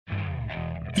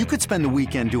You could spend the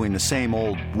weekend doing the same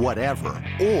old whatever,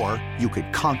 or you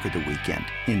could conquer the weekend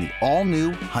in the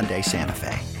all-new Hyundai Santa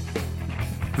Fe.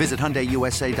 Visit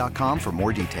HyundaiUSA.com for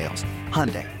more details.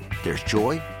 Hyundai, there's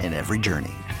joy in every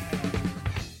journey.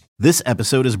 This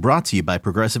episode is brought to you by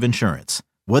Progressive Insurance.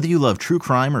 Whether you love true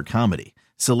crime or comedy,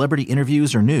 celebrity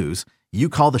interviews or news, you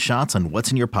call the shots on what's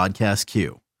in your podcast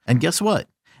queue. And guess what?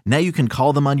 Now you can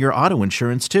call them on your auto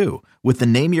insurance too with the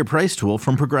Name Your Price tool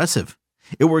from Progressive.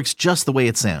 It works just the way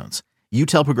it sounds. You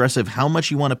tell Progressive how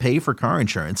much you want to pay for car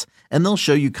insurance, and they'll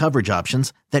show you coverage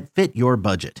options that fit your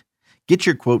budget. Get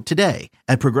your quote today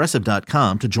at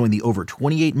Progressive.com to join the over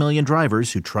 28 million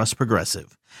drivers who trust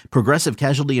Progressive. Progressive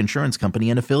Casualty Insurance Company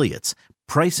and Affiliates.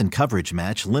 Price and coverage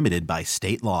match limited by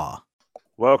state law.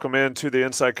 Welcome into the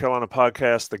Inside Carolina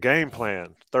podcast, The Game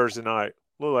Plan, Thursday night,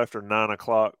 a little after 9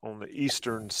 o'clock on the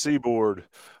Eastern Seaboard.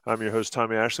 I'm your host,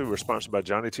 Tommy Ashley. We're sponsored by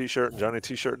Johnny T-Shirt and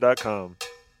JohnnyT-Shirt.com.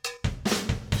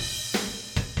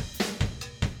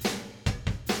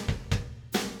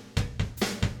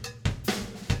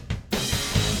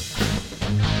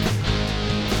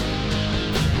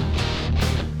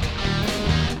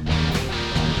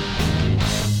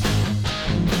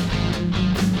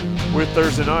 With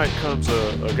Thursday night comes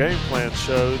a game plan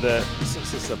show that,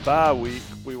 since it's a bye week,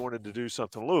 we wanted to do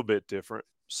something a little bit different.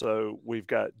 So we've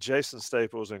got Jason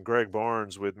Staples and Greg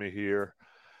Barnes with me here,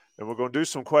 and we're going to do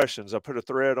some questions. I put a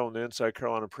thread on the Inside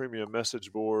Carolina Premium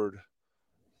message board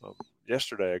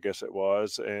yesterday, I guess it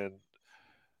was, and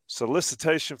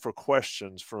solicitation for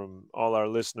questions from all our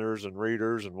listeners and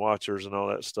readers and watchers and all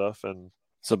that stuff. And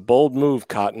it's a bold move,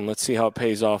 Cotton. Let's see how it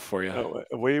pays off for you.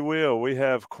 We will. We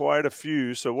have quite a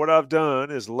few. So what I've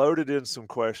done is loaded in some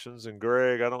questions. And,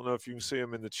 Greg, I don't know if you can see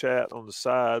them in the chat on the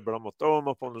side, but I'm going to throw them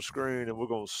up on the screen, and we're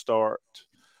going to start.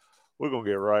 We're going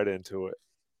to get right into it.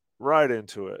 Right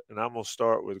into it. And I'm going to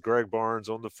start with Greg Barnes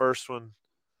on the first one.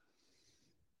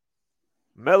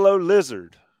 Mellow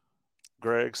Lizard.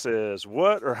 Greg says,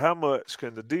 what or how much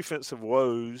can the defensive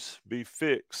woes be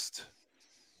fixed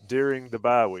during the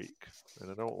bye week? And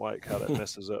I don't like how that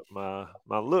messes up my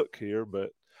look here,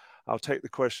 but I'll take the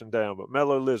question down. But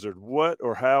Mellow Lizard, what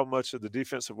or how much of the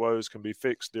defensive woes can be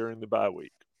fixed during the bye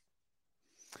week?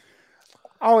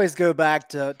 I always go back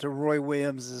to Roy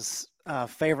Williams'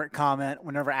 favorite comment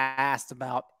whenever asked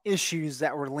about issues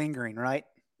that were lingering, right?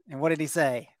 And what did he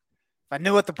say? If I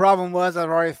knew what the problem was, I'd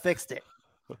already fixed it.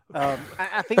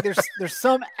 I think there's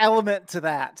some element to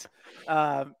that,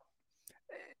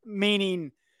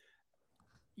 meaning –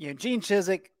 Gene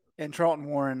Chizik and Charlton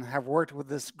Warren have worked with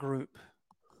this group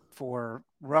for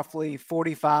roughly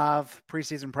 45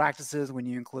 preseason practices when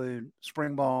you include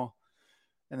spring ball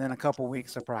and then a couple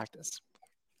weeks of practice.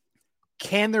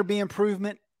 Can there be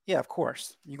improvement? Yeah, of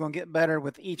course. You're going to get better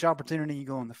with each opportunity you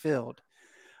go on the field.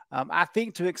 I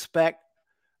think to expect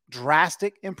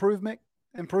drastic improvement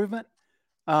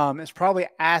is probably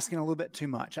asking a little bit too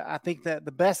much. I think that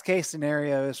the best case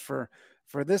scenario is for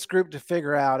this group to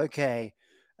figure out, okay,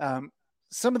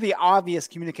 some of the obvious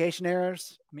communication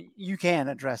errors, I mean, you can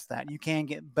address that. You can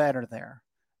get better there.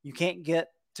 You can't get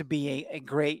to be a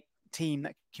great team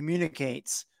that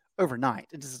communicates overnight.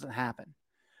 It just doesn't happen.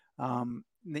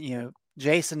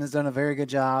 Jason has done a very good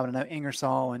job. And I know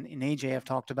Ingersoll and AJ have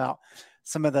talked about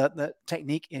some of the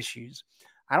technique issues.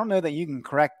 I don't know that you can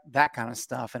correct that kind of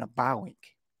stuff in a bye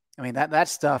week. I mean,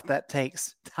 that's stuff that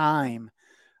takes time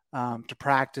to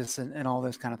practice and all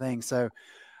those kind of things. So,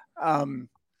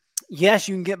 yes,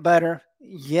 you can get better.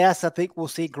 Yes, I think we'll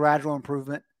see gradual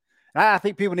improvement. And I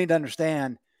think people need to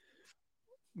understand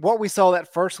what we saw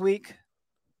that first week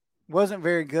wasn't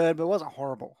very good, but it wasn't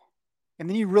horrible. And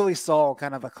then you really saw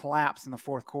kind of a collapse in the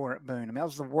fourth quarter at Boone. I mean, that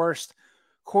was the worst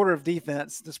quarter of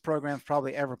defense this program's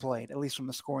probably ever played, at least from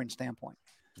the scoring standpoint.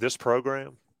 This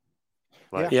program?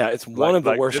 Yeah, it's one of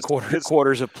the worst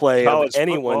quarters of play of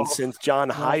anyone since John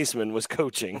Heisman was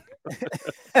coaching.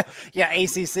 Yeah,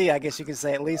 ACC, I guess you could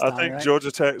say at least. I think right? Georgia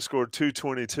Tech scored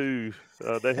 222.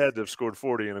 They had to have scored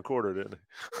 40 in a quarter, didn't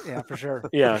they? Yeah, for sure.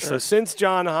 Yeah, so since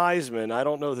John Heisman, I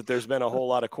don't know that there's been a whole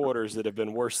lot of quarters that have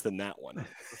been worse than that one.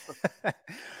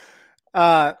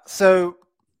 So,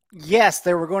 yes,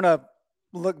 they were going to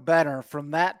look better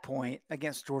from that point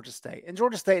against Georgia State. And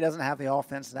Georgia State doesn't have the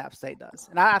offense that App State does.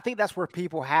 And I think that's where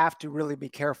people have to really be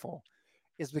careful,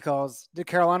 is because did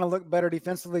Carolina look better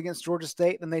defensively against Georgia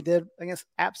State than they did against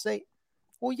App State?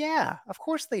 Well, yeah, of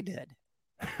course they did.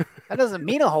 That doesn't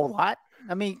mean a whole lot.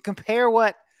 I mean, compare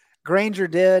what Granger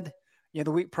did,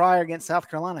 the week prior against South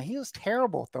Carolina. He was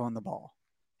terrible throwing the ball.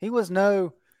 He was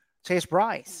no Chase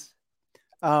Bryce.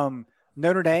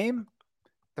 Notre Dame,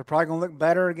 they're probably going to look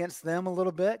better against them a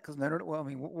little bit because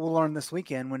we'll learn this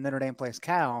weekend when Notre Dame plays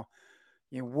Cal.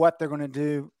 what they're going to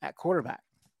do at quarterback,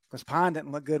 because Pine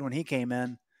didn't look good when he came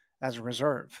in as a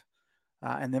reserve.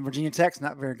 And then Virginia Tech's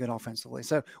not very good offensively.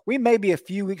 So we may be a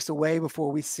few weeks away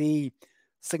before we see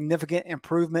significant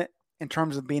improvement in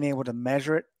terms of being able to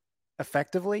measure it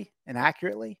effectively and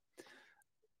accurately.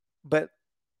 But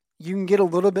you can get a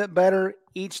little bit better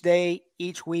each day,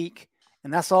 each week,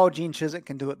 and that's all Gene Chizik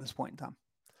can do at this point in time.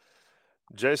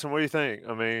 Jason, what do you think?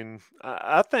 I mean,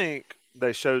 I think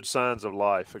they showed signs of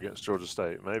life against Georgia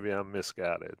State. Maybe I'm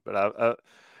misguided, but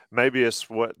maybe it's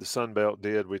what the Sun Belt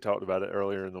did. We talked about it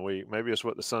earlier in the week. Maybe it's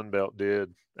what the Sun Belt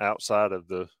did outside of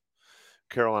the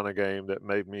Carolina game that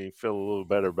made me feel a little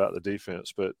better about the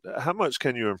defense. But how much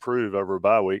can you improve over a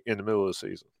bye week in the middle of the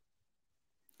season?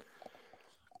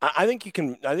 I think you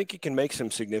can make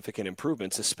some significant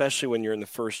improvements, especially when you're in the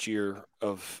first year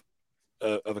of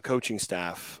a coaching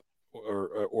staff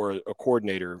or a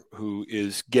coordinator who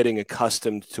is getting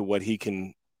accustomed to what he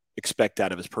can expect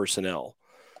out of his personnel.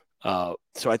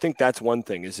 So I think that's one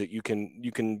thing, is that you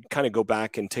can kind of go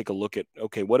back and take a look at,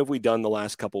 okay, what have we done the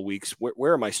last couple of weeks?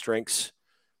 Where are my strengths?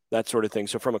 That sort of thing.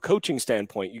 So from a coaching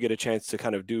standpoint, you get a chance to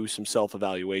kind of do some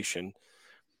self-evaluation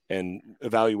and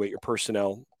evaluate your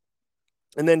personnel.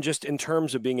 And then just in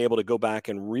terms of being able to go back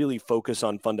and really focus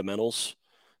on fundamentals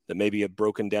that maybe have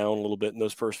broken down a little bit in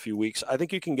those first few weeks, I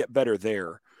think you can get better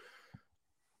there.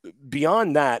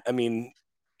 Beyond that, I mean,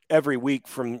 every week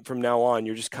from now on,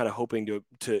 you're just kind of hoping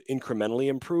to incrementally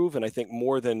improve. And I think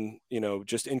more than,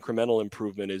 just incremental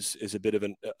improvement is a bit of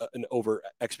an over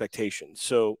expectation.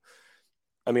 So,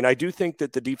 I mean, I do think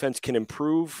that the defense can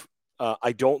improve.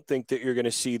 I don't think that you're going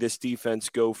to see this defense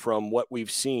go from what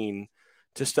we've seen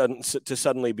to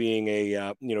suddenly being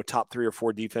a top 3 or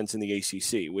 4 defense in the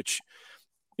ACC, which,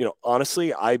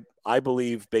 honestly, I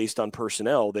believe based on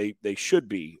personnel, they should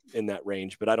be in that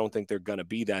range, but I don't think they're going to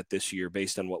be that this year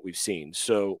based on what we've seen.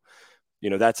 So,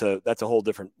 that's a whole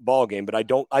different ball game, but I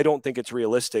don't think it's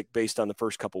realistic based on the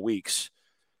first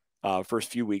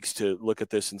few weeks to look at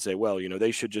this and say, well,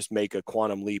 they should just make a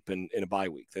quantum leap in a bye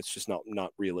week. That's just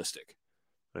not realistic.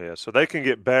 Yeah, so they can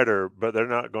get better, but they're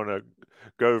not going to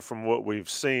go from what we've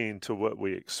seen to what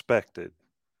we expected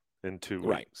in 2 weeks.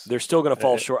 Right. They're still going to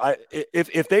fall short.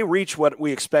 If they reach what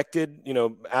we expected,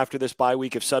 after this bye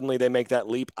week, if suddenly they make that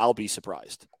leap, I'll be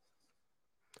surprised.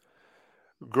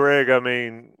 Greg, I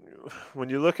mean, when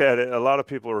you look at it, a lot of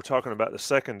people are talking about the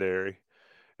secondary.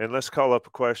 And let's call up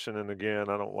a question. And again,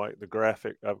 I don't like the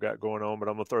graphic I've got going on, but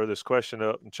I'm going to throw this question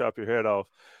up and chop your head off.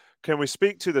 Can we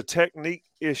speak to the technique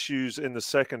issues in the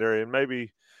secondary? And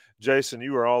maybe, Jason,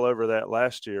 you were all over that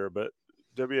last year, but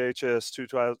WHS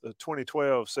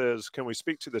 2012 says, can we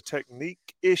speak to the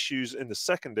technique issues in the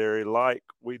secondary like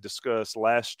we discussed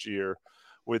last year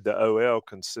with the OL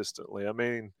consistently? I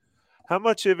mean, how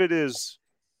much of it is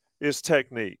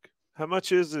technique? How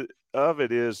much of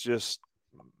it is just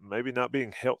maybe not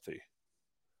being healthy?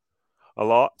 A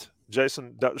lot.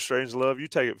 Jason, Dr. Strangelove, you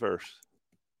take it first.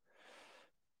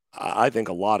 I think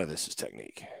a lot of this is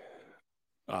technique.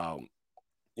 I've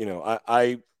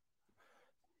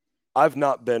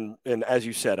not been, and as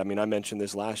you said, I mean, I mentioned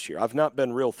this last year, I've not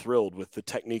been real thrilled with the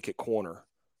technique at corner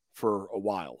for a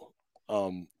while.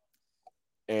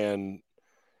 And,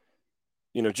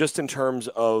 just in terms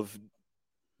of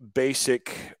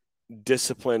basic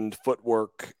disciplined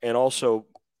footwork and also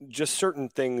just certain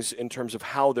things in terms of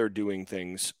how they're doing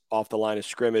things off the line of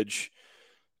scrimmage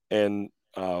and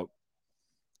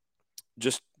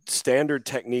just standard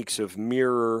techniques of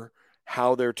mirror,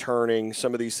 how they're turning,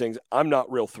 some of these things. I'm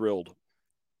not real thrilled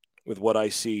with what I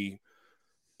see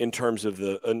in terms of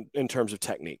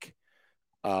technique.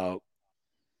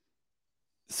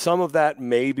 Some of that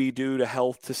may be due to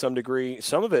health to some degree.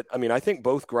 Some of it, I mean, I think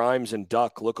both Grimes and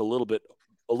Duck look a little bit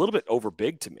over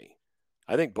big to me.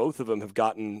 I think both of them have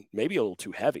gotten maybe a little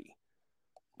too heavy.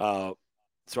 So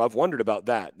I've wondered about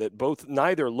that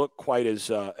neither look quite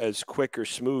as quick or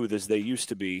smooth as they used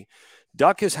to be.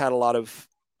 Duck has had a lot of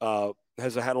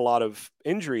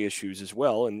injury issues as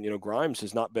well. And, Grimes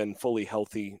has not been fully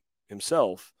healthy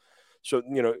himself. So,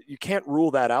 you can't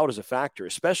rule that out as a factor,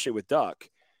 especially with Duck.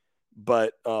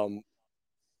 But I'm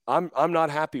not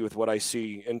happy with what I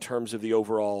see in terms of the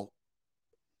overall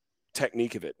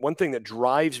technique of it. One thing that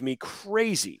drives me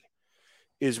crazy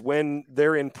is when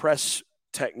they're in press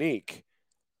technique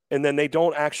and then they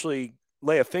don't actually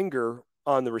lay a finger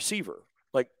on the receiver,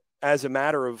 like as a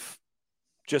matter of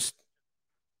just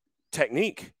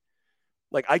technique.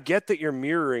 Like, I get that you're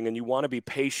mirroring and you want to be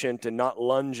patient and not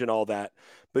lunge and all that,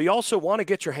 but you also want to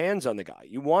get your hands on the guy.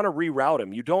 You want to reroute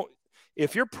him.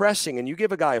 If you're pressing and you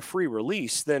give a guy a free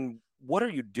release, then what are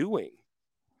you doing?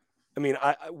 I mean,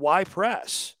 why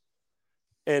press?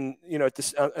 And, at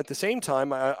the same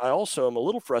time, I also am a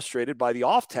little frustrated by the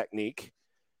off technique,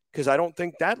 because I don't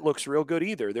think that looks real good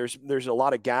either. There's a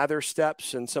lot of gather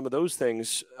steps and some of those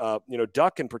things.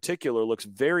 Duck in particular looks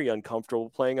very uncomfortable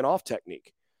playing an off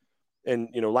technique. And,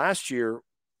 last year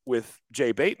with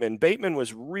Jay Bateman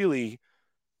was really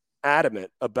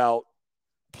adamant about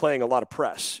playing a lot of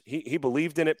press. He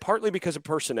believed in it partly because of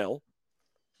personnel.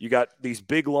 You got these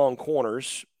big, long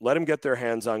corners. Let them get their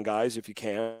hands on guys if you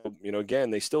can.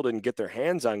 Again, they still didn't get their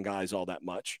hands on guys all that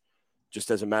much, just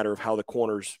as a matter of how the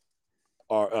corners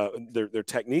are, their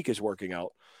technique is working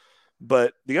out.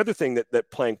 But the other thing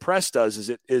that playing press does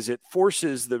is it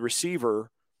forces the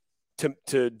receiver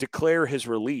to declare his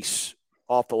release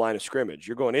off the line of scrimmage.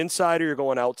 You're going inside or you're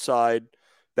going outside.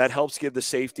 That helps give the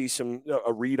safety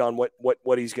a read on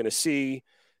what he's going to see.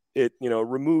 It,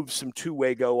 removes some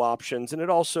two-way go options, and it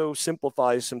also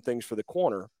simplifies some things for the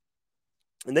corner.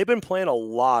 And they've been playing a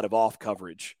lot of off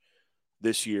coverage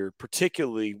this year,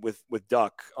 particularly with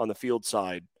Duck on the field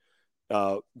side.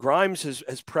 Grimes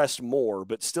has pressed more,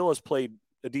 but still has played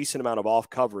a decent amount of off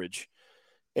coverage.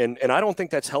 And I don't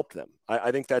think that's helped them.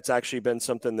 I think that's actually been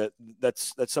something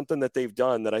that's something that they've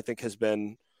done that I think has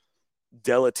been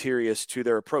deleterious to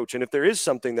their approach. And if there is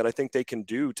something that I think they can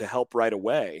do to help right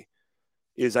away,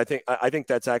 is I think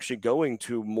that's actually going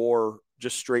to more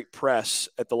just straight press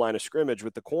at the line of scrimmage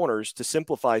with the corners to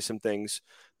simplify some things,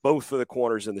 both for the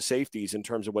corners and the safeties in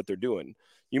terms of what they're doing.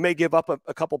 You may give up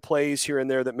a couple plays here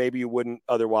and there that maybe you wouldn't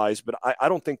otherwise, but I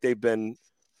don't think they've been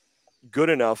good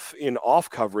enough in off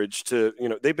coverage to,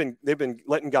 they've been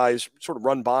letting guys sort of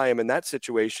run by them in that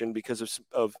situation because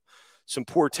of some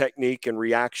poor technique and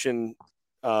reaction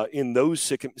in those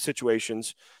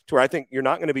situations, to where I think you're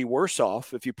not going to be worse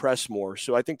off if you press more.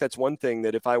 So I think that's one thing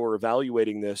that if I were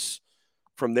evaluating this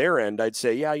from their end, I'd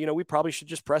say, yeah, we probably should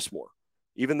just press more,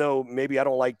 even though maybe I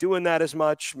don't like doing that as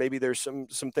much. Maybe there's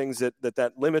some things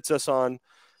that limits us on.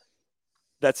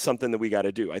 That's something that we got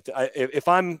to do. If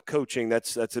I'm coaching,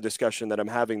 that's a discussion that I'm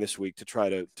having this week to try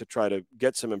to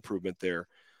get some improvement there.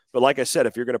 But like I said,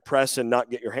 if you're going to press and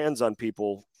not get your hands on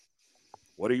people,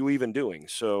 what are you even doing?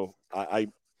 So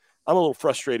I'm a little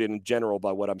frustrated in general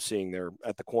by what I'm seeing there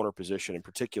at the corner position in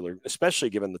particular, especially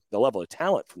given the level of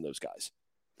talent from those guys.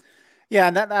 Yeah,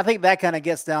 and I think that kind of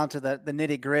gets down to the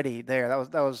nitty gritty there.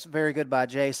 That was very good by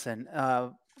Jason.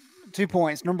 2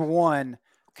 points. Number one,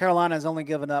 Carolina has only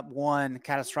given up one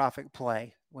catastrophic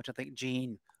play, which I think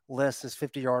Gene lists as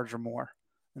 50 yards or more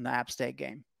in the App State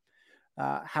game.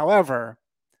 However,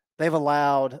 they've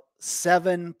allowed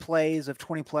 7 plays of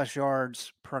 20-plus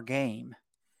yards per game,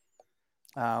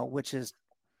 which is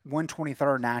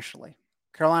 123rd nationally.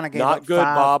 Carolina gave not up good,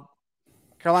 5. Bob.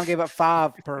 Carolina gave up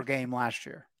 5 per game last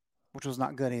year, which was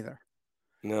not good either.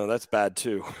 No, that's bad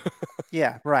too.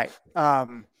 Yeah, right.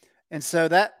 And so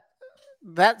that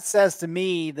says to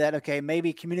me that, okay,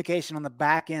 maybe communication on the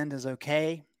back end is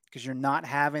okay because you're not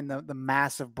having the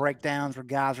massive breakdowns where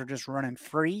guys are just running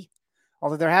free.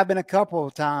 Although there have been a couple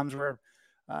of times where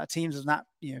teams have not,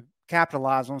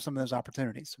 capitalized on some of those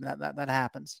opportunities. I mean, that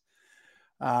happens.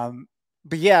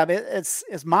 But yeah,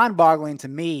 it's mind-boggling to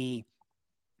me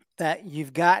that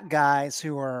you've got guys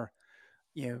who are,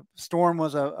 Storm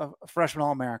was a freshman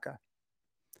All-America.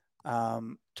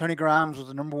 Tony Grimes was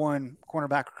the number 1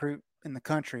 cornerback recruit in the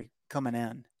country coming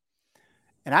in.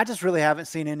 And I just really haven't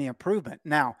seen any improvement.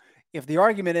 Now, if the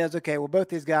argument is, okay, well, both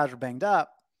these guys are banged up,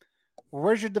 well,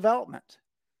 where's your development?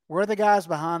 Where are the guys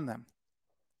behind them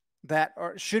that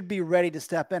should be ready to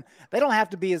step in? They don't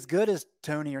have to be as good as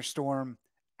Tony or Storm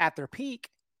at their peak,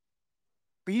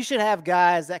 but you should have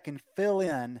guys that can fill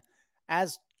in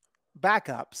as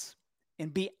backups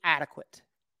and be adequate.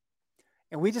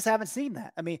 And we just haven't seen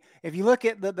that. I mean, if you look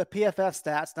at the PFF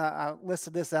stats, I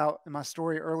listed this out in my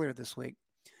story earlier this week.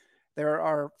 There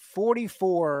are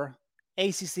 44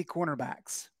 ACC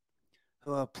cornerbacks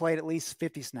who have played at least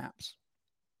 50 snaps.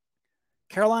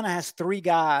 Carolina has 3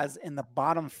 guys in the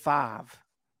bottom 5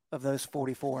 of those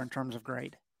 44 in terms of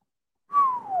grade.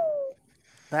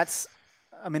 That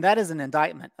is an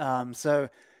indictment. So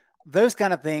those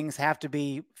kind of things have to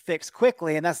be fixed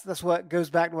quickly. And that's what goes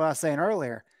back to what I was saying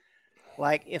earlier.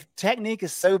 Like, if technique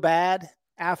is so bad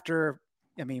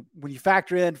when you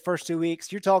factor in first 2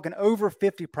 weeks, you're talking over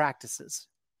 50 practices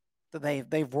that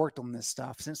they've worked on this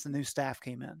stuff since the new staff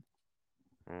came in.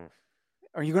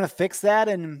 Are you going to fix that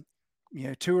in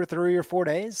 2 or 3 or 4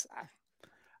 days?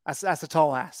 That's a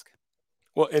tall ask.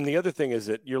 Well, and the other thing is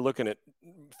that you're looking at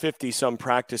 50 some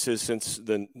practices since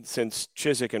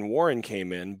Chizik and Warren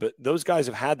came in, but those guys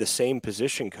have had the same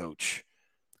position coach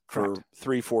for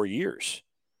 3-4 years.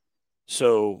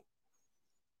 So,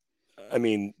 I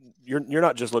mean, you're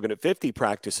not just looking at 50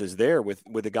 practices there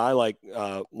with a guy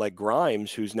like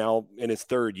Grimes, who's now in his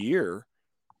third year.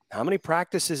 How many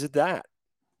practices is that?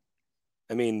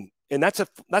 I mean, and that's a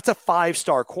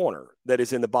 5-star corner that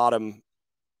is in the bottom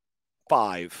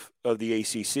 5 of the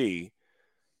ACC.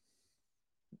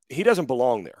 He doesn't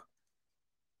belong there.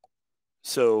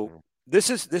 So this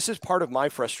is part of my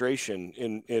frustration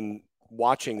in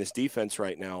watching this defense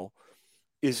right now.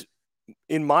 Is,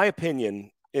 in my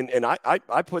opinion, and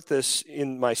I put this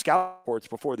in my scout reports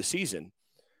before the season,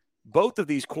 both of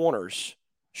these corners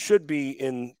should be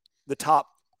in the top,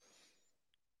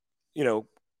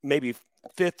 maybe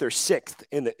 5th or 6th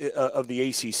in the of the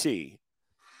ACC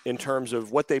in terms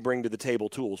of what they bring to the table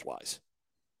tools-wise.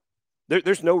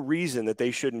 There's no reason that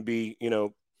they shouldn't be,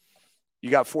 you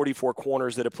got 44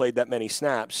 corners that have played that many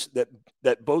snaps,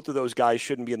 that both of those guys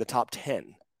shouldn't be in the top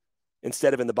 10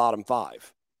 instead of in the bottom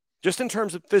 5, just in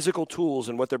terms of physical tools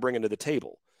and what they're bringing to the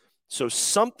table. So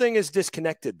something is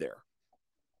disconnected there.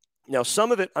 Now,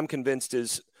 some of it I'm convinced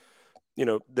is,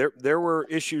 there were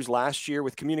issues last year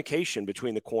with communication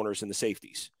between the corners and the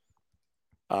safeties.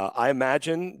 I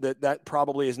imagine that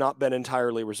probably has not been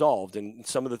entirely resolved. And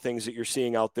some of the things that you're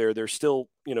seeing out there, there's still,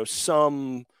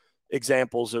 some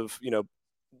examples of,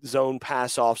 zone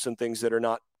pass offs and things that are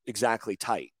not exactly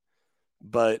tight.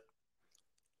 But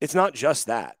it's not just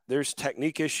that. There's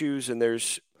technique issues, and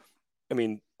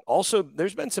also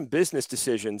there's been some business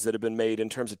decisions that have been made in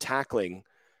terms of tackling,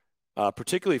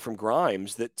 particularly from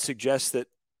Grimes, that suggests that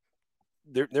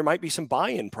there might be some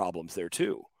buy-in problems there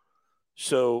too.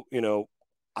 So,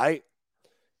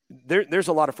 there's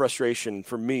a lot of frustration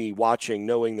for me watching,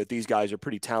 knowing that these guys are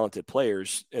pretty talented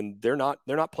players, and they're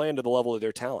not playing to the level of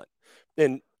their talent.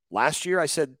 And last year I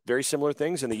said very similar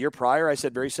things, and the year prior I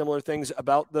said very similar things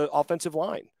about the offensive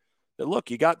line. That,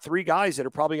 look, you got 3 guys that are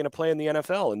probably going to play in the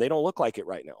NFL, and they don't look like it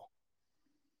right now.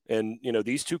 And,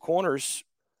 these 2 corners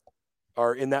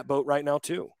are in that boat right now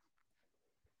too.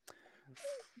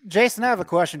 Jason, I have a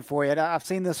question for you. I've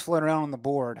seen this floating around on the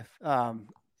board. I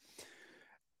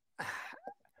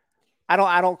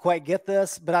don't quite get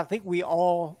this, but I think we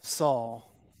all saw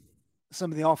some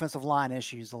of the offensive line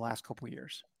issues the last couple of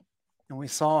years. And we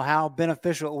saw how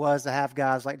beneficial it was to have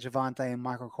guys like Javonte and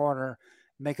Michael Carter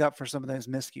make up for some of those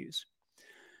miscues.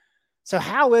 So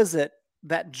how is it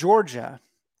that Georgia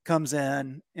comes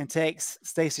in and takes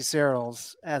Stacey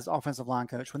Searels as offensive line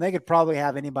coach when they could probably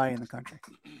have anybody in the country?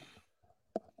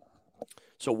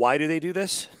 So why do they do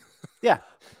this? Yeah.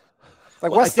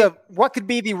 Like, what could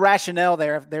be the rationale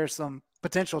there if there's some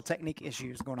potential technique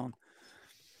issues going on?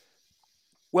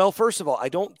 Well, first of all, I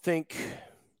don't think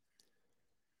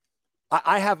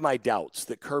I have my doubts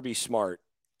that Kirby Smart,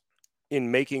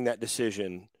 in making that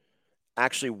decision,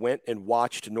 actually went and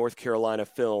watched North Carolina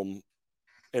film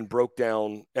and broke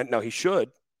down. And now he should.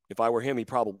 If I were him,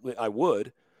 I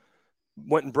would.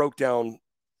 Went and broke down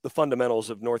the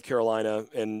fundamentals of North Carolina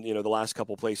and, the last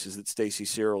couple places that Stacey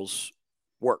Searels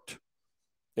worked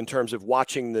in terms of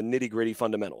watching the nitty-gritty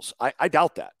fundamentals. I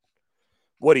doubt that.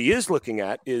 What he is looking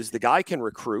at is the guy can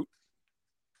recruit.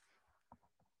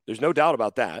 There's no doubt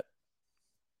about that.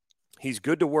 He's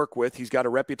good to work with. He's got a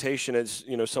reputation as,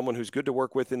 someone who's good to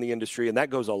work with in the industry, and that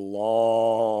goes a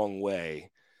long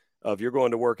way of you're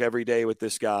going to work every day with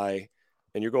this guy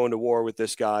and you're going to war with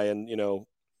this guy, and,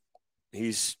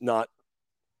 he's not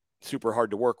super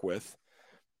hard to work with.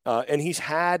 And he's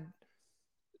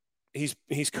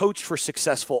coached for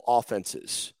successful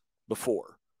offenses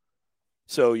before.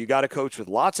 So you got a coach with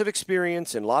lots of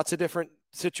experience in lots of different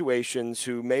situations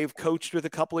who may have coached with a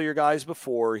couple of your guys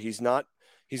before. He's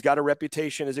got a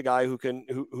reputation as a guy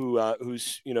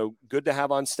who's good to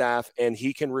have on staff, and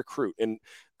he can recruit. And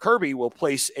Kirby will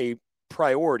place a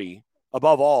priority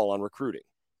above all on recruiting.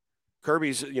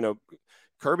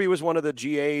 Kirby was one of the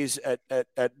GAs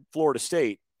at Florida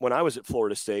State when I was at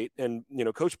Florida State. And,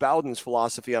 Coach Bowden's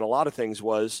philosophy on a lot of things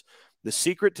was the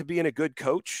secret to being a good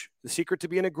coach, the secret to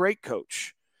being a great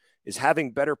coach is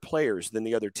having better players than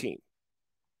the other team.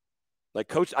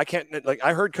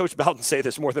 I heard Coach Bowden say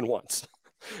this more than once.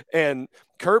 And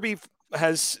Kirby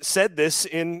has said this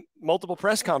in multiple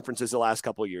press conferences the last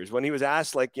couple of years when he was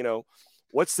asked,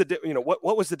 what's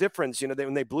what was the difference,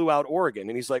 when they blew out Oregon?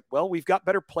 And he's like, well, we've got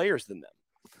better players than them.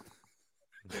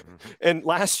 And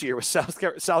last year with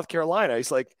South Carolina,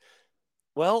 he's like,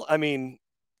 well,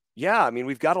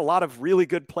 we've got a lot of really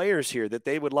good players here that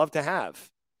they would love to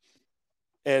have.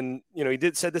 And,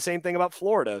 he said the same thing about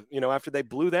Florida, after they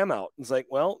blew them out. It's like,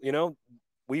 well,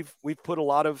 we've put a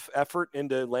lot of effort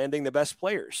into landing the best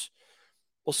players.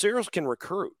 Well, Searels can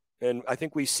recruit. And I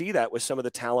think we see that with some of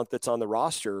the talent that's on the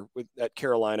roster at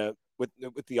Carolina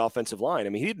with the offensive line. I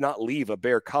mean, he did not leave a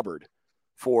bare cupboard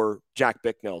for Jack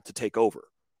Bicknell to take over.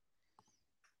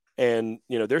 And,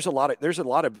 there's a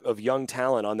lot of young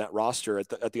talent on that roster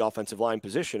at the offensive line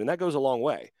position, and that goes a long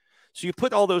way. So you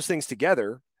put all those things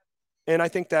together, and I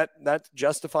think that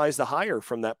justifies the hire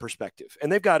from that perspective.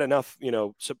 And they've got enough,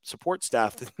 support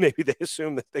staff that maybe they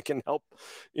assume that they can help,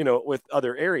 with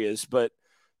other areas. But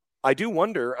I do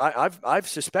wonder, I've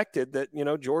suspected that,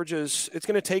 it's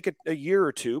going to take a year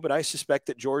or two, but I suspect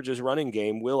that Georgia's running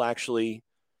game will actually,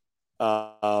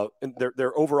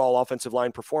 their overall offensive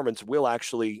line performance will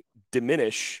actually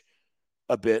diminish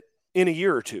a bit in a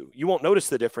year or two. You won't notice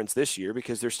the difference this year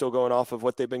because they're still going off of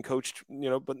what they've been coached,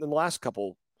 but in the last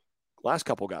couple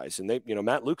guys, and they,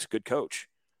 Matt Luke's a good coach.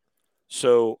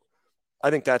 So I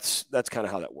think that's kind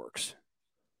of how that works.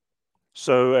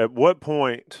 So at what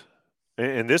point,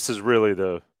 and this is really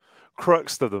the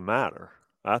crux of the matter,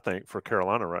 I think, for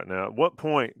Carolina right now, at what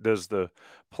point does the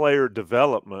player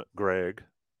development, Greg,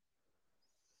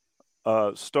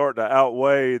 start to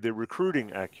outweigh the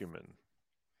recruiting acumen?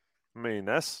 I mean,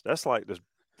 that's like the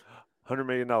 $100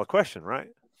 million question, right?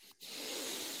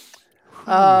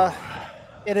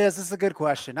 It is. It's a good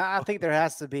question. I think there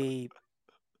has to be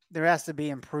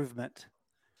improvement,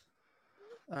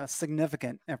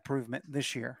 significant improvement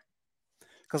this year,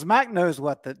 because Mac knows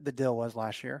what the deal was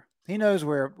last year. He knows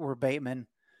where Bateman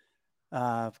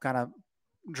kind of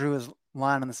drew his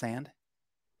line in the sand.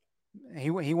 He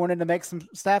wanted to make some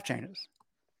staff changes,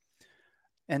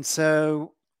 and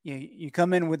so you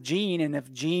come in with Gene, and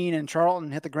if Gene and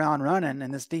Charlton hit the ground running,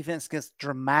 and this defense gets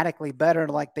dramatically better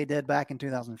like they did back in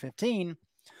 2015.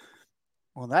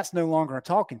 Well, that's no longer a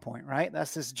talking point, right?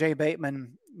 That's just Jay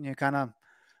Bateman, kind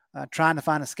of trying to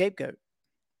find a scapegoat.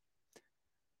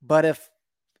 But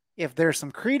if there's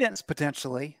some credence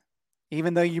potentially,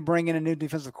 even though you bring in a new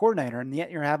defensive coordinator and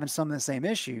yet you're having some of the same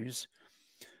issues,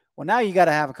 well, now you got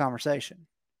to have a conversation.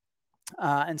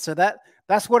 And so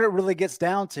that's what it really gets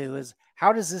down to, is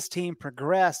how does this team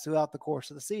progress throughout the course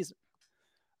of the season?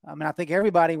 I mean, I think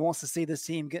everybody wants to see this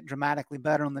team get dramatically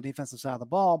better on the defensive side of the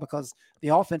ball because the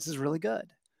offense is really good.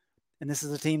 And this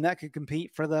is a team that could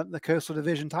compete for the Coastal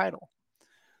Division title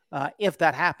if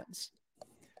that happens.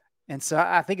 And so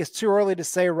I think it's too early to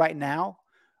say right now.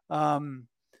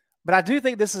 But I do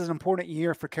think this is an important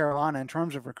year for Carolina in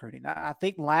terms of recruiting. I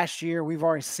think last year we've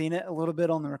already seen it a little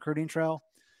bit on the recruiting trail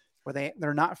where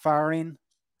they're not firing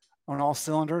on all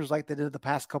cylinders like they did the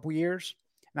past couple years.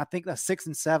 And I think the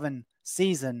 6-7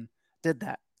 season did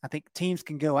that. I think teams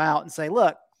can go out and say,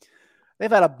 look,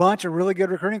 they've had a bunch of really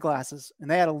good recruiting classes, and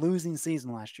they had a losing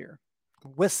season last year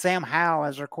with Sam Howell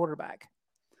as their quarterback.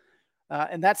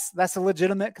 And that's a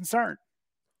legitimate concern.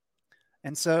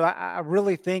 And so I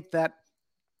really think that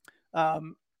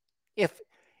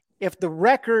if the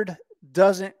record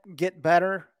doesn't get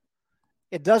better,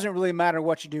 it doesn't really matter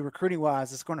what you do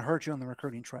recruiting-wise. It's going to hurt you on the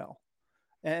recruiting trail.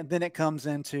 And then it comes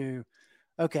into,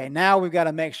 okay, now we've got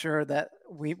to make sure that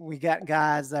we got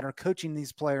guys that are coaching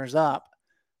these players up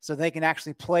so they can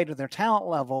actually play to their talent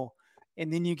level,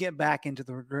 and then you get back into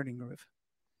the recruiting groove.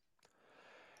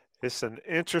 It's an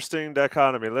interesting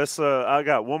dichotomy. I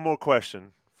got one more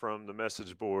question from the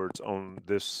message boards on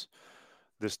this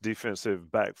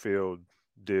defensive backfield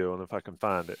deal, and if I can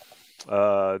find it.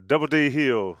 Double D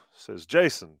Hill says,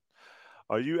 Jason,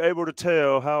 are you able to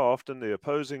tell how often the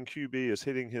opposing QB is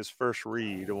hitting his first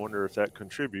read? I wonder if that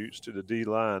contributes to the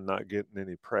D-line not getting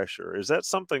any pressure. Is that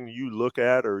something you look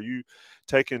at or you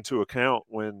take into account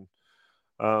when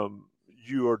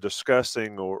you are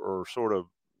discussing or sort of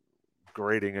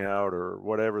grading out or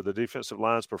whatever the defensive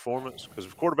line's performance? Because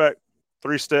if quarterback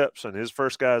 3 steps and his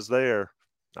first guy's there,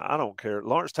 I don't care.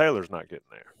 Lawrence Taylor's not getting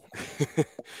there.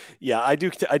 Yeah, I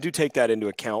do take that into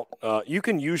account. You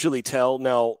can usually tell.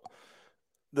 Now,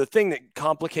 the thing that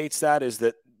complicates that is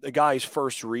that the guy's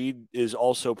first read is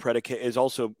also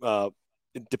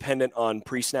dependent on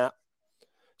pre-snap.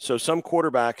 So some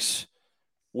quarterbacks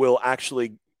will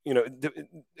actually,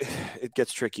 it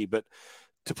gets tricky. But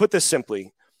to put this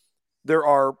simply, there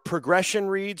are progression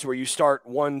reads where you start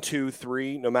 1, 2,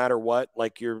 3, no matter what.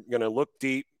 Like you're going to look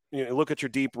deep. Look at your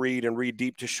deep read and read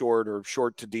deep to short or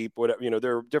short to deep, whatever.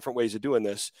 There are different ways of doing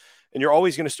this. And you're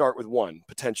always going to start with 1,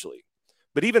 potentially.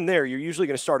 But even there, you're usually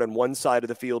going to start on one side of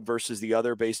the field versus the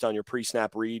other based on your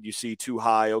pre-snap read. You see 2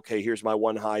 high. Okay, here's my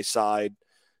 1 high side.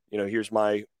 Here's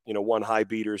my, 1 high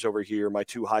beaters over here. My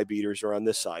 2 high beaters are on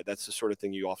this side. That's the sort of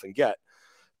thing you often get.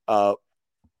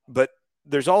 But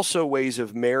there's also ways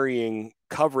of marrying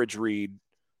coverage read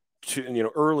to,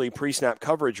 early pre-snap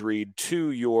coverage read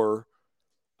to your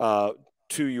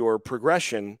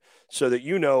progression so that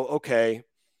okay,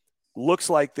 looks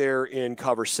like they're in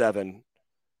cover 7.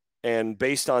 And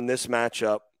based on this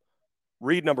matchup,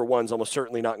 read number 1 is almost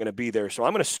certainly not going to be there. So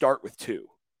I'm going to start with 2,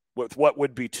 with what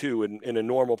would be 2 in a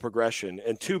normal progression,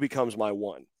 and 2 becomes my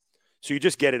 1. So you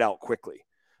just get it out quickly.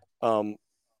 Better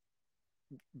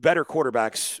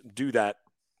quarterbacks do that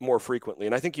more frequently.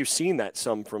 And I think you've seen that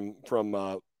some from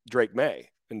Drake May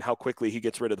and how quickly he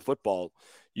gets rid of the football.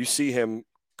 You see him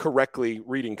correctly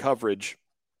reading coverage,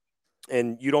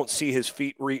 and you don't see his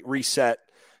feet reset.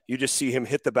 You just see him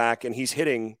hit the back, and he's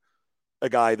hitting a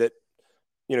guy that,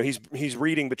 he's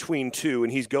reading between 2,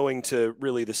 and he's going to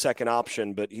really the second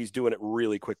option, but he's doing it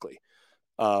really quickly.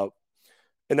 And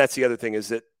that's the other thing, is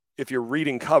that if you're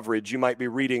reading coverage, you might be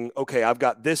reading, okay, I've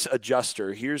got this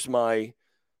adjuster. Here's my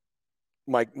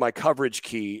coverage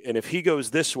key. And if he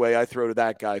goes this way, I throw to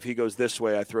that guy. If he goes this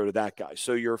way, I throw to that guy.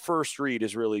 So your first read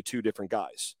is really 2 different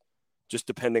guys, just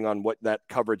depending on what that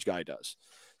coverage guy does.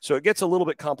 So it gets a little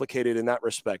bit complicated in that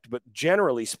respect. But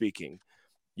generally speaking,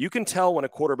 you can tell when a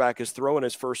quarterback is throwing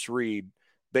his first read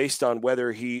based on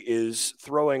whether he is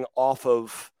throwing off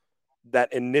of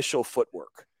that initial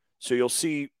footwork. So you'll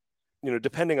see,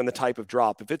 depending on the type of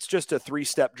drop, if it's just a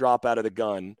 3-step drop out of the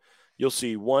gun, you'll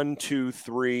see 1, 2,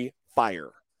 3,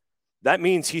 fire. That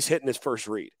means he's hitting his first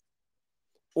read.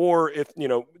 Or if,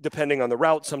 depending on the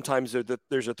route, sometimes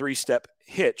there's a 3-step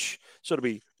hitch. So it'll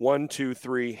be 1, 2,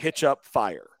 3, hitch up,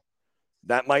 fire.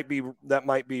 That might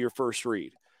be your first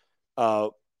read.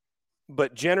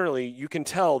 But generally you can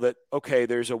tell that, okay,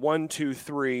 there's a 1, 2,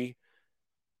 3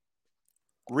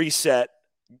 reset,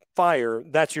 fire.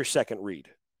 That's your second read.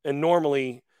 And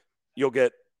normally you'll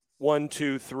get 1,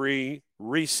 2, 3,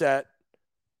 reset,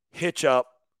 hitch up,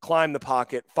 climb the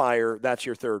pocket, fire. That's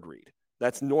your third read.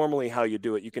 That's normally how you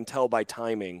do it. You can tell by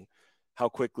timing how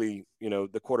quickly,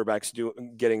 the quarterback's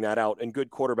getting that out. And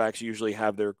good quarterbacks usually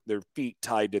have their feet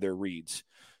tied to their reads.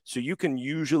 So you can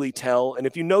usually tell. And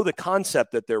if you know the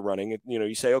concept that they're running,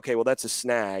 you say, okay, well, that's a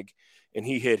snag, and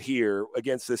he hit here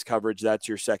against this coverage. That's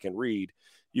your second read.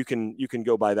 You can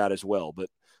go by that as well.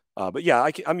 But yeah,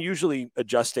 I'm usually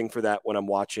adjusting for that when I'm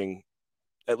watching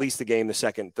at least the game the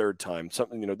second, third time.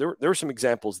 Something, there were some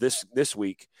examples this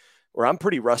week where I'm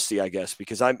pretty rusty, I guess,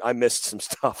 because I missed some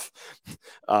stuff,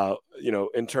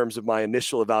 in terms of my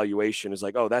initial evaluation is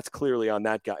like, oh, that's clearly on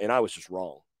that guy. And I was just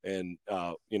wrong. And,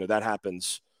 that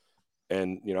happens.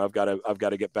 And, I've got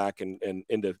to get back and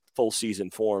into full season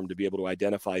form to be able to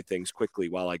identify things quickly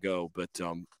while I go. But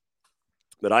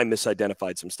I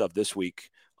misidentified some stuff this week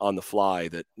on the fly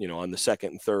that, on the second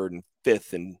and third and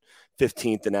fifth and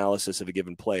 15th analysis of a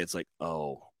given play, it's like,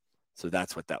 oh, so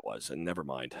that's what that was. And never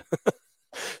mind.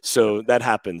 So that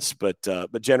happens. But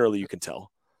generally you can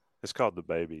tell. It's called the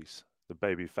baby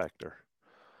factor.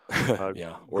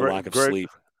 Yeah. Or lack of sleep.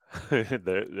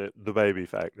 the baby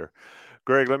factor.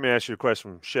 Greg, let me ask you a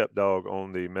question from Shep Dog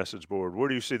on the message board. Where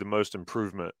do you see the most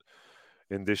improvement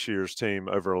in this year's team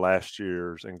over last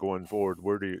year's, and going forward,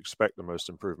 where do you expect the most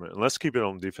improvement? And let's keep it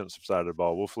on the defensive side of the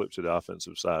ball. We'll flip to the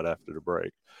offensive side after the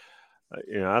break.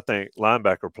 I think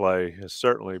linebacker play has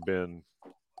certainly been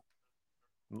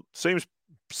seems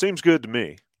good to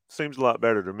me. Seems a lot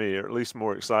better to me, or at least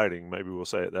more exciting. Maybe we'll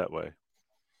say it that way.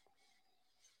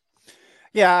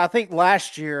 Yeah, I think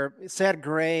last year, Ced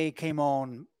Gray came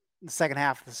on the second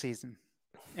half of the season.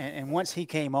 And once he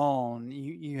came on,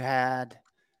 you had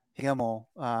Himmel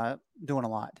doing a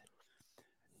lot.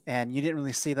 And you didn't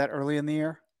really see that early in the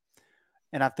year.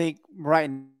 And I think right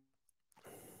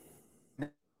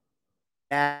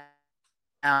now.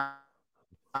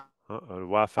 The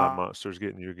Wi-Fi monster's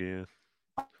getting you again.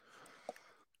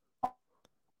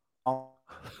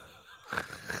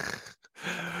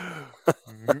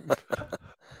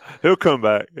 He'll come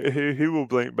back. He will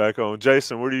blink back on.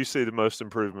 Jason, where do you see the most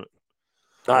improvement?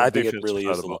 I think it really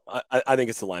is. I think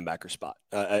it's the linebacker spot.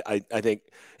 I think,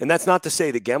 and that's not to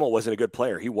say that Gemmel wasn't a good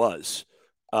player. He was.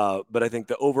 But I think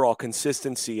the overall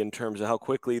consistency in terms of how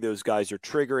quickly those guys are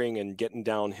triggering and getting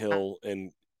downhill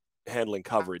and handling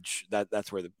coverage,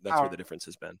 that's where the difference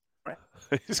has been.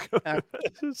 He's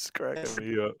cracking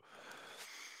me up.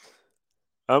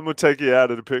 I'm going to take you out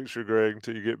of the picture, Greg,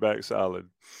 until you get back solid.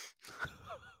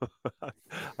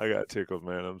 I got tickled,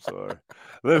 man. I'm sorry.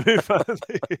 Let me find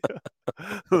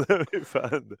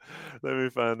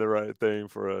the right thing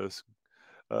for us.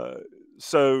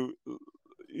 So,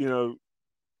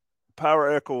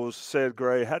 Power Echols Ced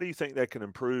Gray. How do you think that can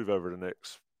improve over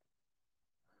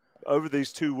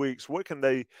these 2 weeks?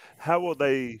 How will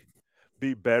they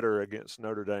be better against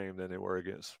Notre Dame than they were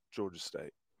against Georgia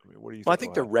State? I mean, what do you think? Well, I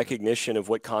think the recognition of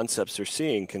what concepts they're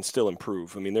seeing can still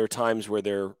improve. I mean, there are times where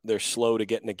they're slow to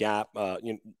get in a gap.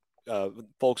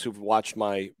 folks who've watched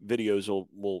my videos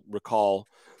will recall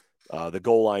the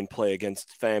goal line play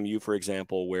against FAMU, for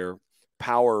example, where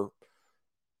Power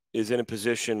is in a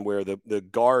position where the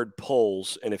guard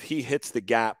pulls, and if he hits the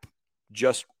gap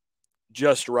just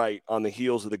right on the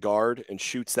heels of the guard and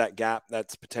shoots that gap,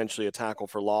 that's potentially a tackle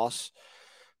for loss.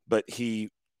 But he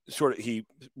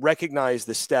recognized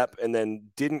the step and then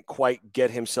didn't quite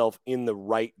get himself in the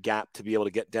right gap to be able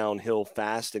to get downhill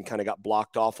fast and kind of got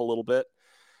blocked off a little bit.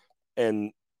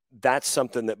 And that's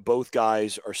something that both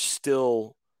guys are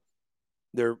still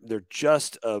they're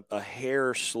just a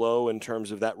hair slow in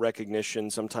terms of that recognition,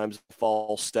 sometimes a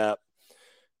false step.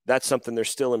 That's something they're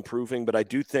still improving, but I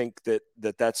do think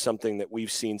that's something that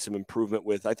we've seen some improvement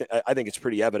with. I think it's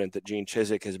pretty evident that Gene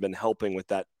Chizik has been helping with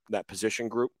that position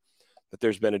group, that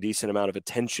there's been a decent amount of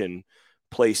attention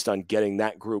placed on getting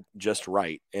that group just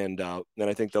right. And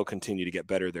I think they'll continue to get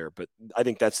better there. But I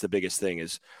think that's the biggest thing,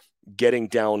 is getting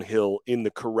downhill in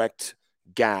the correct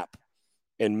gap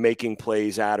and making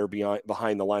plays at or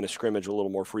behind the line of scrimmage a little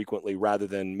more frequently, rather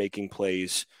than making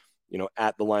plays,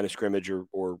 at the line of scrimmage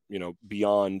or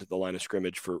beyond the line of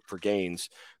scrimmage for gains.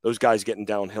 Those guys getting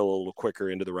downhill a little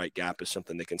quicker into the right gap is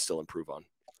something they can still improve on.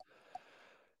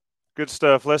 Good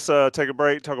stuff. Let's take a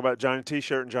break, talk about Johnny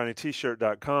T-Shirt and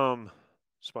JohnnyT-Shirt.com,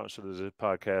 sponsored this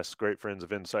podcast, great friends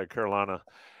of Inside Carolina.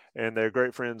 And they're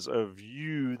great friends of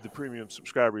you, the premium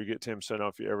subscriber. You get 10%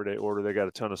 off your everyday order. They got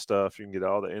a ton of stuff. You can get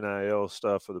all the NIL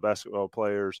stuff for the basketball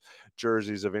players,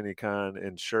 jerseys of any kind,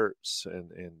 and shirts and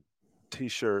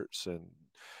T-shirts and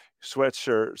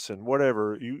sweatshirts and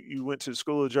whatever. You went to the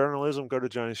School of Journalism, go to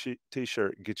Johnny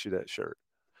T-Shirt and get you that shirt.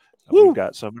 We've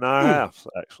got some in our house,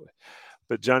 actually.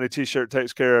 But Johnny T-Shirt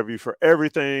takes care of you for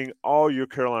everything, all your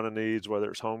Carolina needs,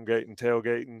 whether it's home gating,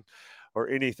 tailgating, or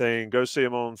anything. Go see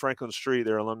them on Franklin Street.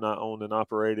 They're alumni owned and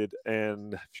operated.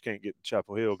 And if you can't get to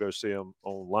Chapel Hill, go see them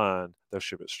online. They'll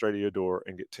ship it straight to your door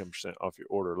and get 10% off your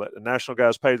order. Let the national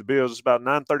guys pay the bills. It's about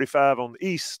 9:35 on the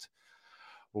East.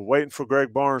 We're waiting for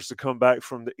Greg Barnes to come back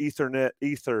from the Ethernet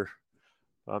ether.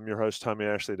 I'm your host, Tommy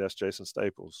Ashley. That's Jason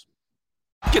Staples.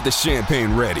 Get the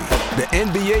champagne ready. The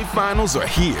NBA Finals are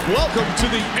here. Welcome to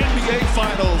the NBA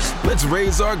Finals. Let's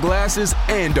raise our glasses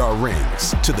and our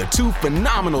rings to the two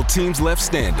phenomenal teams left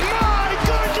standing. My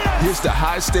goodness! Here's to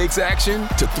high-stakes action,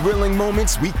 to thrilling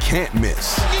moments we can't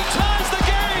miss. He ties the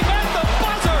game at the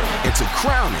buzzer! And to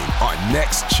crowning our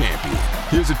next champion.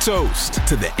 Here's a toast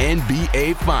to the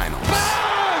NBA Finals.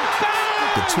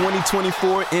 The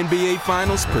 2024 NBA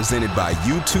Finals, presented by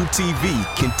YouTube TV,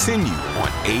 continue on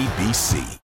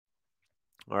ABC.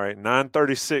 All right,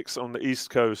 9:36 on the East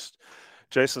Coast.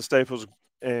 Jason Staples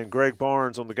and Greg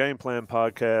Barnes on the Game Plan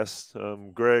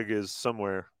podcast. Greg is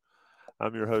somewhere.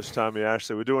 I'm your host, Tommy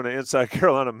Ashley. We're doing an Inside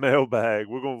Carolina mailbag.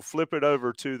 We're going to flip it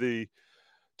over to the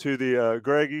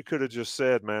Greg, you could have just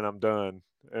said, man, I'm done,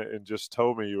 and just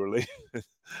told me you were leaving.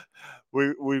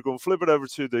 We're going to flip it over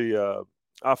to the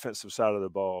offensive side of the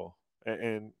ball.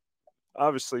 And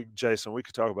obviously, Jason, we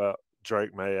could talk about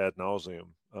Drake May ad nauseum.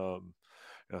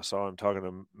 I saw him talking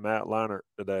to Matt Leinart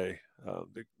today.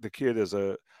 The kid is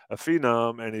a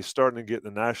phenom, and he's starting to get the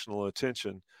national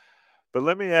attention. But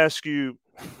let me ask you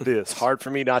this. It's hard for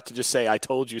me not to just say, I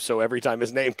told you so every time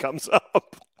his name comes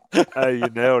up. Hey, you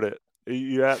nailed it.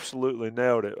 You absolutely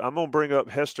nailed it. I'm going to bring up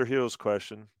Hester Hill's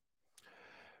question.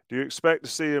 Do you expect to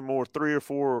see a more three or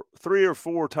four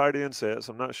tight end sets?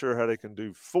 I'm not sure how they can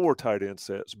do 4 tight end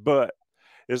sets, but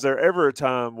is there ever a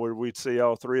time where we'd see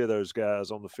all 3 of those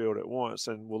guys on the field at once?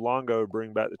 And will Longo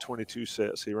bring back the 22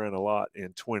 sets? He ran a lot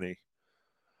in 20.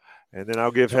 And then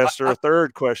I'll give Hester a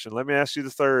third question. Let me ask you the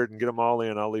third and get them all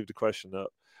in. I'll leave the question up.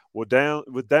 With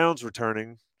Downs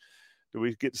returning, do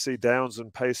we get to see Downs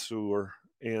and Pacer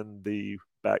in the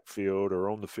backfield or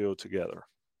on the field together?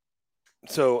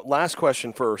 So last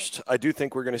question first. I do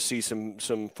think we're going to see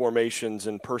some formations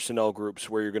and personnel groups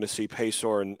where you're going to see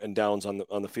Pacer and Downs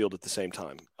on the field at the same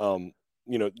time.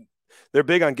 They're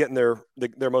big on getting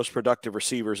their most productive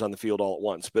receivers on the field all at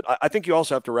once. But I think you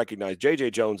also have to recognize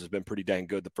J.J. Jones has been pretty dang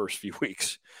good the first few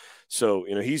weeks. So,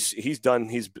 he's done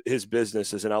his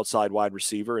business as an outside wide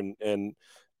receiver. And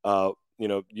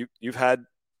you've had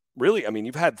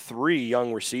 3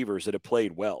 young receivers that have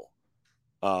played well.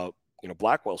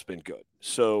 Blackwell's been good.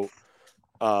 So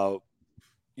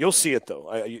you'll see it,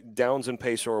 though. Downs and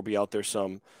Pacer will be out there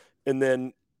some. And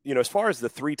then, as far as the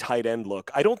 3 tight end look,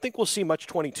 I don't think we'll see much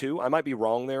 22. I might be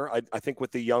wrong there. I think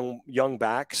with the young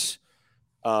backs,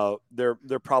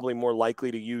 they're probably more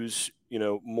likely to use,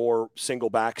 more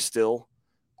single backs still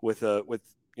with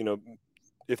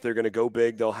if they're going to go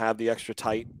big, they'll have the extra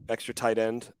tight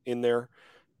end in there.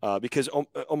 because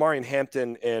Omarion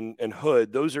Hampton and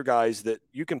Hood, those are guys that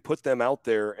you can put them out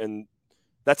there, and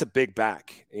that's a big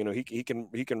back. You know, he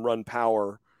can run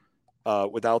power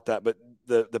without that. But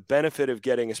the benefit of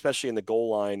getting, especially in the goal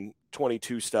line,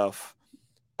 22 stuff,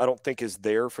 I don't think is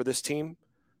there for this team.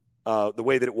 The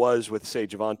way that it was with, say,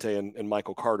 Javonte and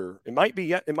Michael Carter. It might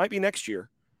be next year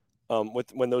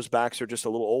when those backs are just a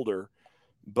little older.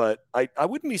 But I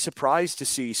wouldn't be surprised to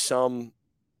see some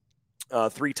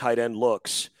 3 tight end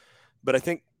looks. But I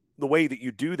think the way that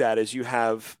you do that is you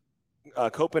have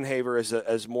Copenhaver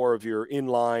as more of your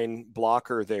inline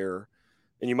blocker there.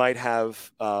 And you might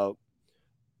have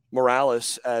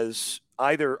Morales as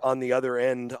either on the other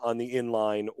end on the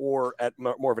inline or at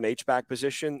more of an H-back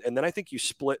position. And then I think you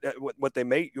split what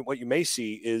you may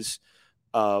see is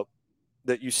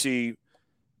that you see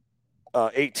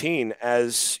 18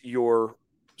 as your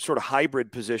sort of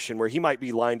hybrid position where he might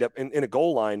be lined up in a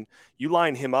goal line. You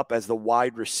line him up as the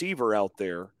wide receiver out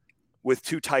there with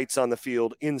 2 tights on the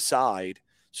field inside.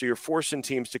 So you're forcing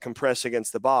teams to compress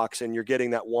against the box, and you're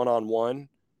getting that one-on-one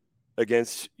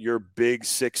against your big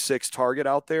 6'6" target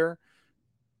out there.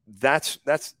 That's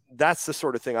the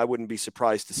sort of thing I wouldn't be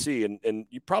surprised to see. And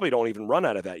you probably don't even run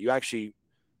out of that. You actually,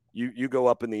 you go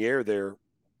up in the air there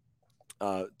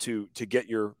to get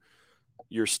your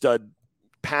stud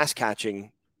pass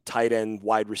catching tight end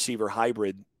wide receiver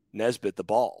hybrid Nesbitt the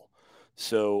ball.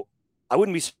 So I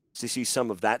wouldn't be surprised to see some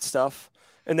of that stuff.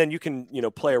 And then you can,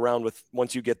 play around with,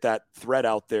 once you get that threat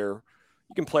out there,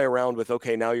 you can play around with,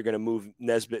 okay, now you're going to move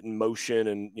Nesbitt in motion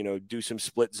and, do some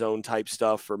split zone type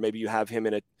stuff, or maybe you have him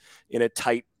in a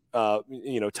tight,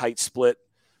 tight split,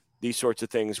 these sorts of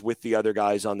things with the other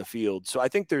guys on the field. So I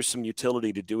think there's some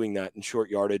utility to doing that in short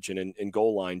yardage and in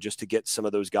goal line, just to get some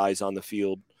of those guys on the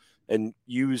field and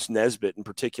use Nesbitt in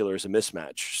particular as a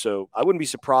mismatch. So I wouldn't be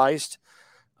surprised,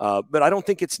 but I don't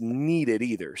think it's needed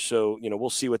either. So, we'll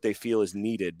see what they feel is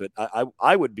needed, but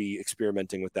I would be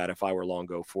experimenting with that if I were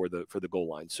Longo for the goal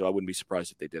line. So I wouldn't be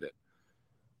surprised if they did it.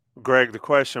 Greg, the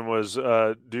question was,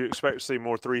 do you expect to see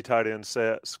more 3 tight end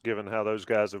sets given how those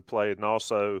guys have played? And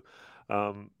also,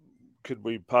 could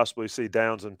we possibly see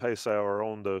Downs and Paceauer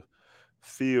on the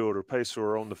field or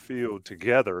Paceauer on the field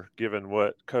together, given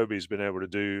what Kobe's been able to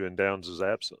do in Downs'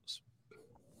 absence?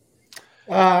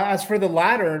 As for the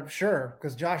latter, sure,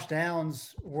 because Josh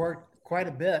Downs worked quite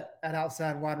a bit at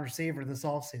outside wide receiver this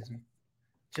offseason,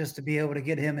 just to be able to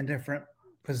get him in different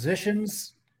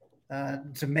positions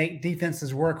to make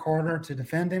defenses work harder to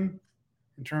defend him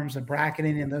in terms of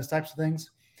bracketing and those types of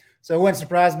things. So it wouldn't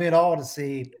surprise me at all to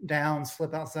see Downs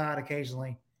flip outside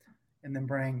occasionally and then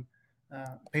bring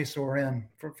Paceauer in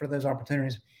for those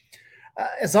opportunities.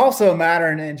 It's also a matter,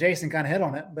 and Jason kind of hit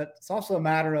on it, but it's also a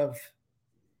matter of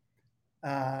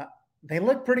they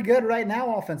look pretty good right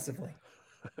now offensively.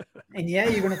 And yeah,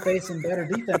 you're going to face some better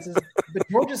defenses, but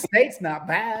Georgia State's not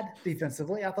bad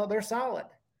defensively. I thought they're solid.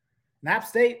 And App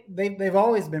State, they've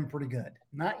always been pretty good.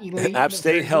 Not elite. App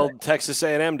State held Texas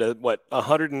A&M to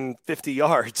 150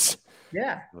 yards.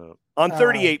 Yeah. On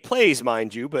 38 plays,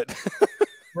 mind you, but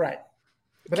right.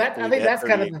 But I think that's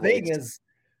kind of the thing is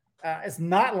it's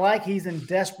not like he's in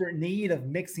desperate need of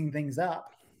mixing things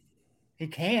up. He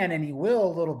can and he will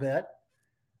a little bit.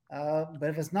 But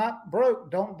if it's not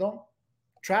broke, don't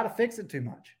try to fix it too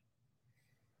much.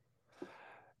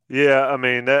 Yeah, I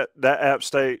mean that App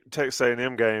State Texas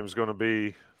A&M game is going to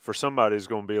be, for somebody, is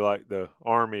going to be like the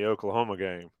Army Oklahoma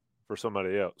game for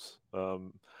somebody else.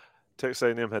 Texas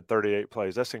A&M had 38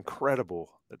 plays. That's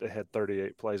incredible that they had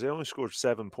 38 plays. They only scored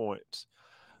 7 points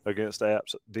against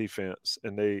App's defense,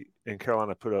 and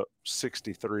Carolina put up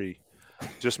 63.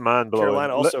 Just mind-blowing.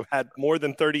 Carolina also had more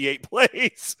than 38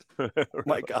 plays.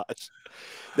 My gosh.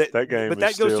 That game but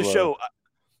that goes to show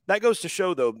that goes to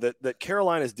show, though, that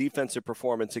Carolina's defensive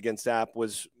performance against App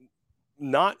was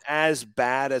not as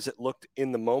bad as it looked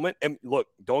in the moment. And look,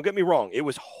 don't get me wrong. It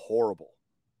was horrible.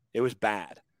 It was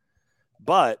bad.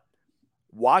 But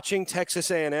watching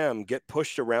Texas A&M get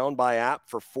pushed around by App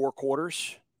for 4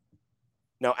 quarters.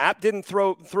 Now, App didn't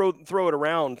throw it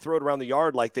around the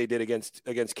yard like they did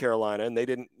against Carolina, and they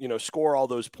didn't, score all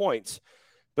those points.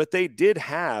 But they did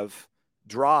have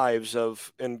drives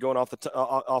of, and going off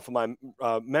of my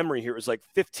memory here, it was like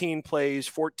 15 plays,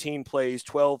 14 plays,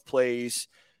 12 plays,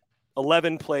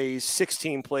 11 plays,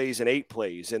 16 plays, and 8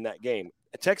 plays in that game.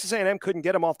 Texas A&M couldn't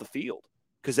get them off the field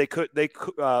because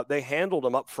they handled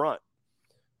them up front.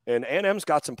 And A&M's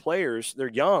got some players. They're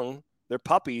young. They're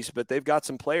puppies, but they've got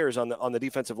some players on the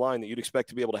defensive line that you'd expect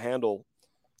to be able to handle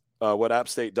what App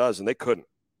State does, and they couldn't.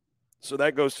 So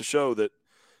that goes to show that,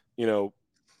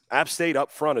 App State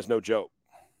up front is no joke.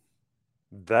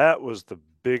 That was the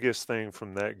biggest thing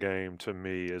from that game to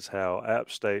me is how App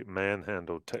State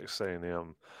manhandled Texas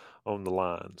A&M on the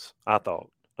lines. I thought.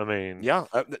 I mean, yeah,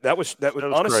 that was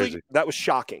honestly crazy. That was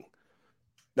shocking.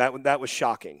 That was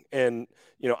shocking. And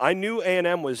I knew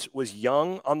A&M was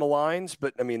young on the lines,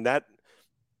 but I mean that.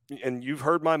 And you've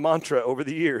heard my mantra over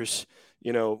the years.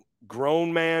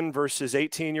 Grown man versus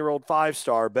 18-year-old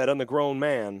 5-star. Bet on the grown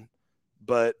man.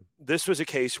 But this was a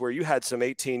case where you had some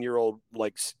 18-year-old,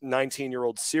 like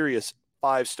 19-year-old serious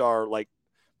 5-star, like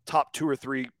top 2 or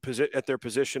 3 at their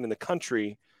position in the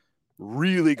country,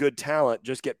 really good talent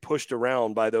just get pushed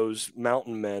around by those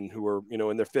mountain men who are,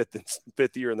 in their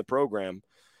fifth year in the program.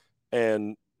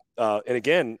 And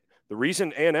again, the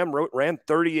reason A&M ran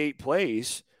 38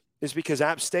 plays is because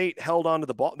App State held onto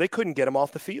the ball. They couldn't get them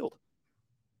off the field.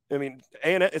 I mean,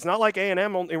 it's not like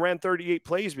A&M only ran 38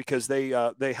 plays because they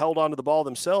held onto the ball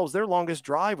themselves. Their longest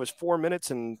drive was 4 minutes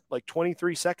and like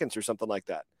 23 seconds or something like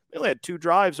that. They only had 2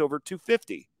 drives over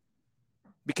 250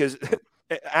 because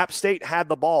App State had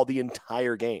the ball the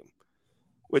entire game,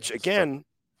 which again,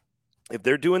 if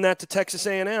they're doing that to Texas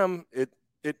A&M, it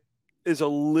is a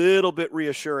little bit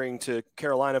reassuring to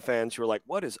Carolina fans who are like,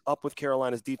 what is up with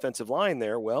Carolina's defensive line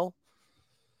there? Well,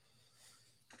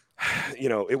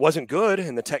 it wasn't good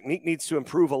and the technique needs to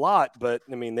improve a lot, but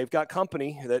I mean, they've got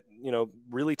company that,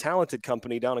 really talented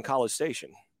company down in College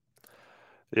Station.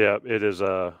 Yeah, it is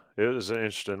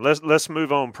interesting. Let's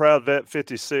move on. Proud Vet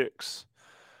 56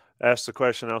 asked the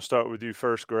question. I'll start with you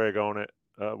first, Greg, on it.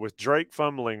 With Drake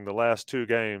fumbling the last 2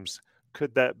 games,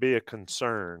 could that be a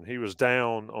concern? He was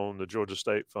down on the Georgia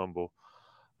State fumble.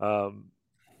 But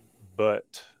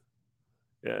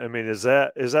yeah, I mean, is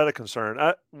that a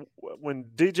concern? When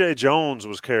DJ Jones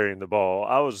was carrying the ball,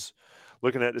 I was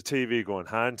looking at the TV going,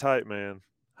 high and tight, man.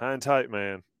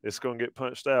 It's going to get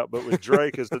punched out. But with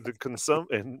Drake as the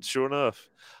and sure enough,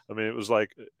 I mean, it was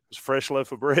fresh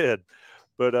loaf of bread.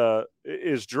 But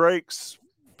is Drake's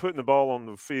putting the ball on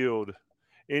the field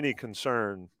any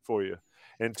concern for you?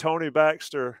 And Tony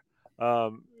Baxter,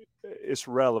 it's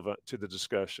relevant to the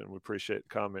discussion. We appreciate the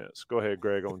comments. Go ahead,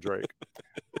 Greg, on Drake.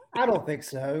 I don't think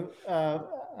so.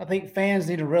 I think fans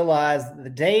need to realize that the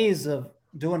days of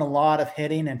doing a lot of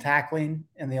hitting and tackling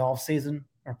in the offseason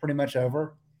are pretty much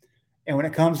over. And when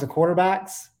it comes to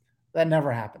quarterbacks, that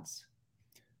never happens.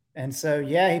 And so,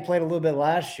 yeah, he played a little bit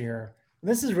last year.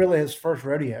 This is really his first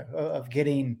rodeo of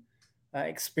getting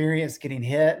experience, getting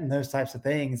hit, and those types of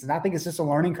things. And I think it's just a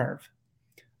learning curve.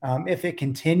 If it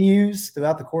continues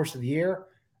throughout the course of the year,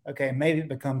 okay, maybe it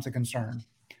becomes a concern.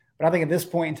 But I think at this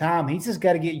point in time, he's just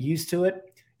got to get used to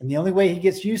it. And the only way he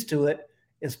gets used to it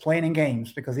is playing in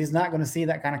games because he's not going to see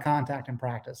that kind of contact in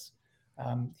practice.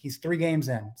 He's 3 games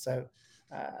in. So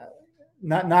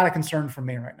not a concern for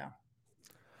me right now.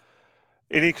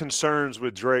 Any concerns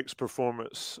with Drake's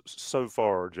performance so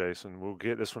far, Jason? We'll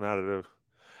get this one out of the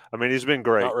 – I mean, he's been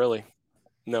great. Not really.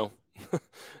 No.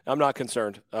 I'm not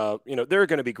concerned. There are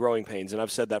going to be growing pains, and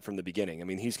I've said that from the beginning. I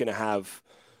mean, he's going to have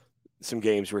some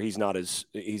games where he's not as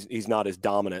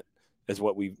dominant as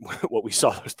what we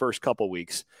saw those first couple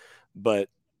weeks. But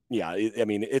yeah, I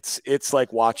mean, it's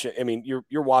like watching. I mean,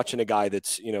 you're watching a guy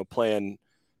that's playing,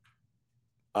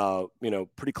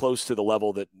 pretty close to the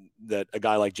level that a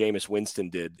guy like Jameis Winston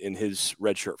did in his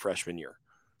redshirt freshman year,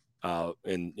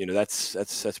 and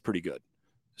that's pretty good.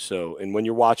 So, and when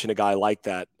you're watching a guy like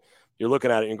that, you're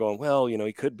looking at it and going, well,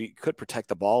 he could protect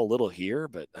the ball a little here,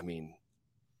 but I mean,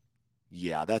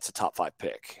 yeah, that's a top 5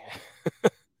 pick.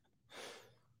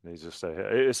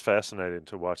 It's fascinating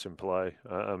to watch him play.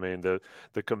 I mean, the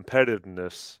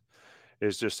competitiveness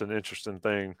is just an interesting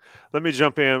thing. Let me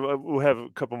jump in. We'll have a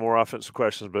couple more offensive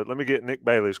questions, but let me get Nick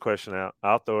Bailey's question out.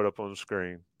 I'll throw it up on the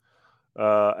screen.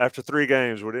 After 3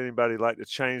 games, would anybody like to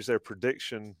change their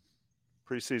preseason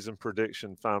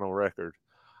prediction final record?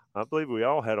 I believe we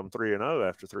all had them 3-0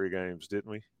 after 3 games, didn't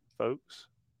we, folks?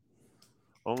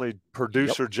 Only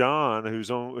producer John,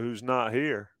 who's not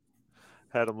here,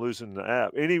 had them losing the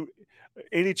app.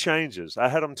 Any changes? I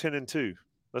had them 10-2.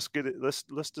 Let's get it.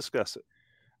 Let's discuss it.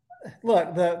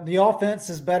 Look, the offense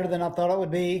is better than I thought it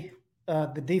would be.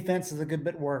 The defense is a good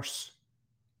bit worse,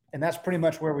 and that's pretty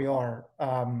much where we are.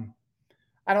 I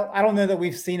don't know that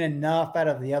we've seen enough out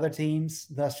of the other teams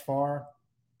thus far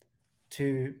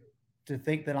to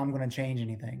think that I'm going to change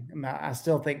anything. I mean, I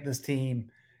still think this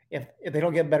team, if they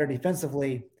don't get better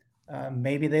defensively,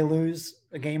 maybe they lose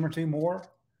a game or 2 more.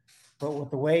 But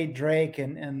with the way Drake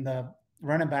and the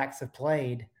running backs have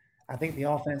played, I think the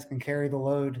offense can carry the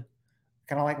load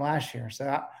kind of like last year.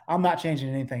 So I'm not changing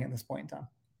anything at this point in time.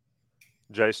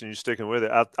 Jason, you sticking with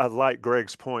it? I like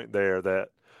Greg's point there that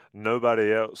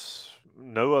nobody else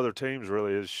no other teams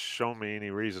really has shown me any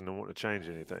reason to want to change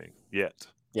anything yet.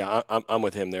 Yeah, I'm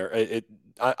with him there.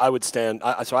 I would stand.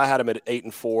 So I had him at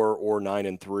 8-4 or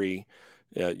 9-3.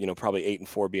 Probably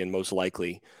 8-4 being most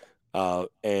likely.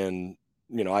 And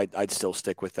I'd still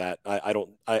stick with that.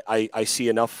 I see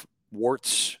enough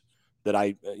warts that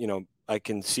I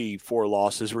can see 4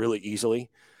 losses really easily.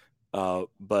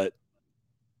 But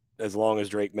as long as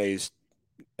Drake May's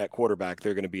at quarterback,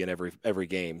 they're going to be in every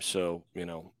game. So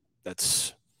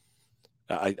that's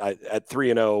at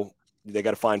 3-0. They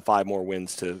got to find 5 more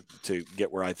wins to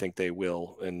get where I think they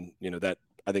will. And, that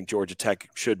I think Georgia Tech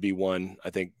should be one.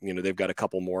 I think, they've got a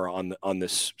couple more on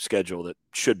this schedule that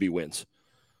should be wins.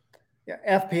 Yeah.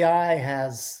 FPI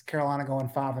has Carolina going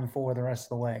 5-4 the rest of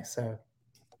the way. So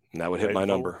and that would hit my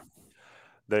number.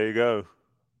 There you go.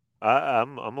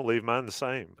 I'm going to leave mine the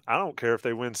same. I don't care if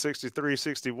they win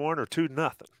 63-61 or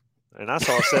 2-0. And I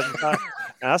saw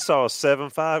a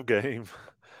 7-5 game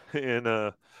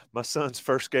in my son's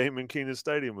first game in Kenan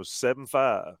Stadium was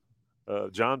 7-5.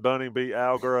 John Bunning beat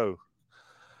Al Groh.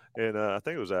 And I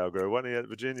think it was Al Groh, wasn't he, at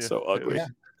Virginia? So ugly. Yeah.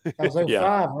 That was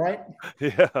 05, right?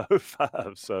 Yeah,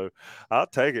 05. So I'll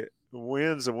take it.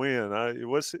 Win's a win.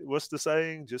 What's the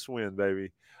saying? Just win,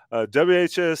 baby.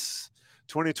 WHS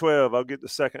 2012. I'll get the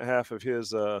second half of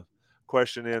his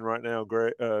question in right now.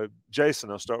 Greg,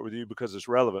 Jason, I'll start with you because it's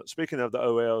relevant. Speaking of the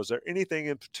OL, is there anything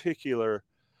in particular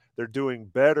they're doing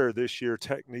better this year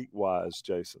technique-wise,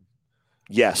 Jason?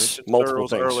 Yes, multiple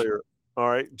things. Earlier. All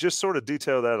right, just sort of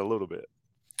detail that a little bit.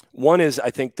 One is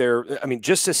I think so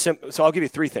I'll give you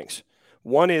 3 things.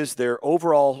 One is their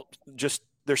overall, just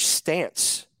their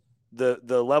stance, the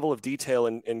level of detail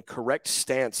and correct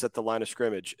stance at the line of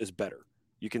scrimmage is better.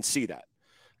 You can see that.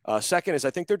 Second is I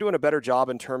think they're doing a better job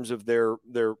in terms of their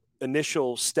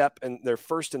initial step and their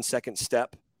first and second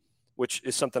step, which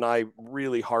is something I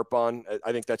really harp on.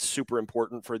 I think that's super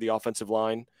important for the offensive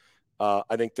line.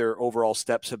 I think their overall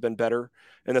steps have been better.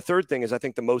 And the third thing is I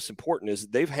think the most important is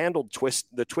they've handled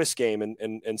the twist game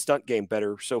and stunt game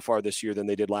better so far this year than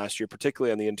they did last year,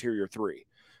 particularly on the interior 3.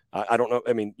 I don't know.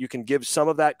 I mean, you can give some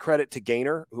of that credit to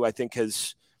Gainer, who I think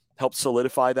has helped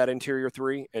solidify that interior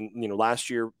 3. And, last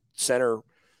year center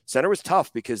was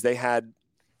tough because they had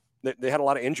a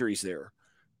lot of injuries there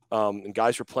and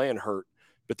guys were playing hurt.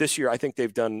 But this year, I think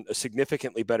they've done a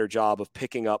significantly better job of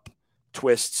picking up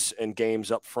twists and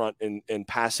games up front and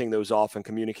passing those off and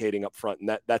communicating up front.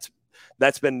 And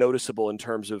that's been noticeable in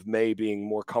terms of May being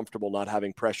more comfortable not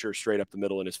having pressure straight up the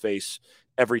middle in his face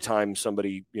every time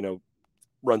somebody,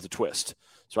 runs a twist.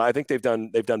 So I think they've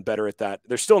done better at that.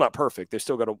 They're still not perfect. They've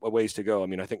still got a ways to go. I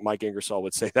mean, I think Mike Ingersoll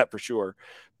would say that for sure.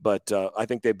 But I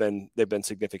think they've been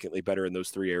significantly better in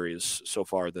those 3 areas so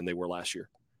far than they were last year.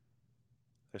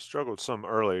 They struggled some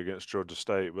early against Georgia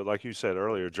State, but like you said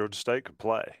earlier, Georgia State could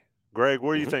play. Greg,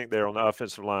 where do you think they're on the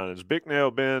offensive line? Has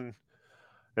Bicknell been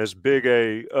as big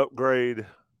a upgrade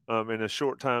in a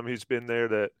short time he's been there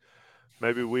that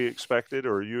maybe we expected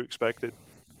or you expected?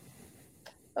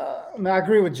 I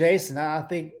agree with Jason. I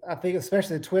think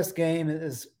especially the twist game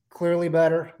is clearly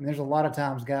better. And there's a lot of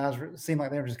times guys seem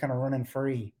like they were just kind of running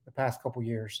free the past couple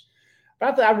years.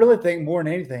 But I really think more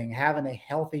than anything, having a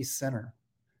healthy center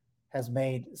has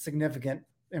made significant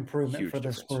improvement for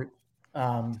this group.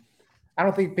 I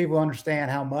don't think people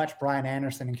understand how much Brian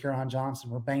Anderson and Kieran Johnson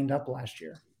were banged up last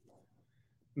year.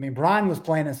 I mean, Brian was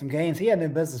playing in some games he had no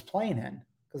business playing in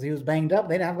because he was banged up.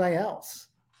 They didn't have anybody else.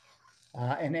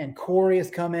 And Corey has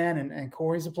come in, and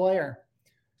Corey's a player.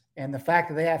 And the fact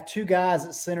that they have 2 guys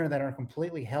at center that are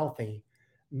completely healthy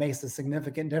makes a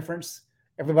significant difference.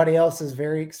 Everybody else is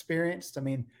very experienced. I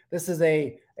mean, this is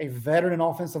a veteran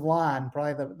offensive line,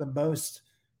 probably the most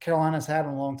Carolina's had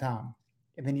in a long time.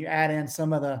 And then you add in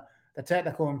some of the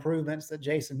technical improvements that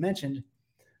Jason mentioned,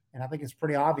 and I think it's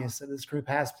pretty obvious that this group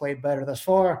has played better thus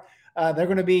far. They're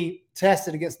going to be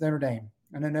tested against Notre Dame.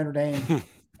 I know Notre Dame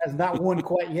has not won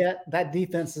quite yet. That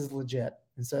defense is legit,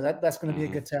 and so that's going to be a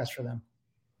good test for them.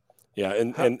 Yeah,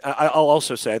 and I'll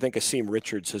also say I think Asim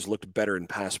Richards has looked better in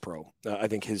pass pro. I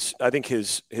think his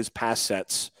pass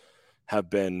sets have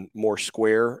been more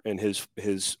square, and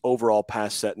his overall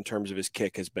pass set in terms of his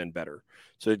kick has been better.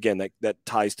 So again, that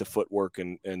ties to footwork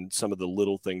and some of the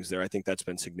little things there. I think that's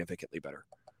been significantly better.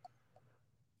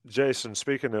 Jason,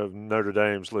 speaking of Notre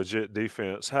Dame's legit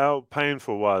defense, how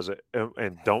painful was it?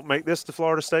 And don't make this the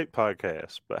Florida State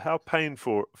podcast, but how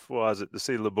painful was it to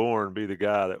see LeBourne be the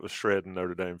guy that was shredding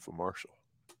Notre Dame for Marshall?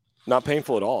 Not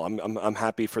painful at all. I'm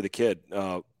happy for the kid.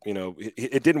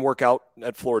 It didn't work out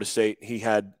at Florida State. He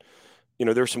had,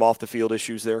 there's some off the field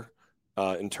issues there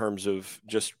in terms of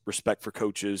just respect for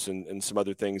coaches and some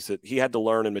other things that he had to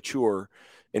learn and mature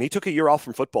and he took a year off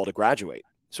from football to graduate.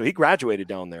 So he graduated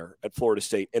down there at Florida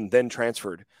State and then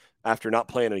transferred after not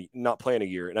playing a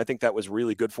year. And I think that was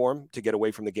really good for him to get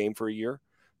away from the game for a year.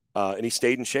 And he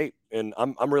stayed in shape. And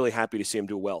I'm really happy to see him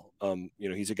do well.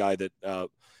 He's a guy that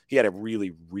he had a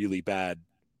really, really bad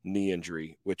knee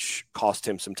injury, which cost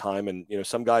him some time. And,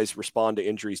 some guys respond to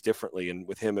injuries differently. And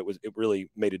with him, it really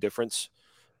made a difference.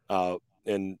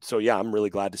 And so, yeah, I'm really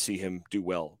glad to see him do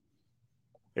well.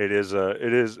 It is.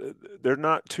 There are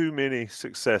not too many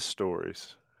success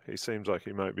stories. He seems like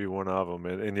he might be one of them.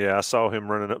 And yeah, I saw him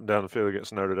running up and down the field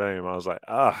against Notre Dame. I was like,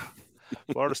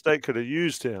 Florida State could have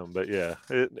used him. But yeah,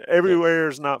 everywhere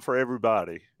is not for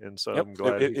everybody. And so I'm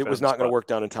glad it was not going to work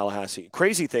down in Tallahassee.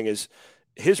 Crazy thing is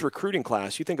his recruiting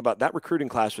class. You think about that recruiting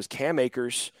class was Cam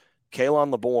Akers,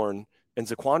 Kalen LeBourne, and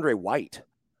Zaquandre White.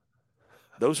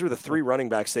 Those were the 3 running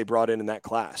backs they brought in that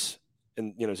class.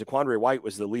 And, Zaquandre White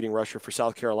was the leading rusher for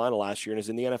South Carolina last year and is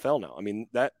in the NFL now. I mean,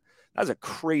 that's a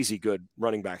crazy good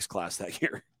running backs class that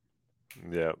year.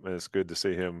 Yeah, it's good to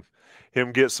see him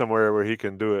get somewhere where he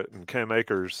can do it. And Cam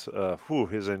Akers,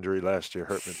 his injury last year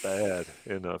hurt me bad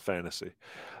in fantasy.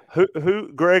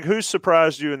 Greg, who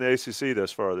surprised you in the ACC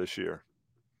thus far this year?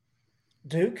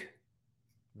 Duke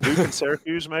and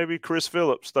Syracuse, maybe? Chris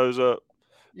Phillips throws up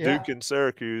Duke and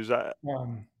Syracuse.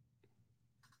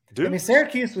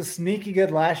 Syracuse was sneaky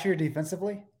good last year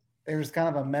defensively. They were just kind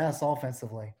of a mess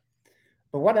offensively.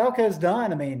 But what Elko's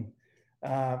done,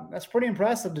 that's pretty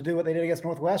impressive to do what they did against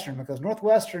Northwestern, because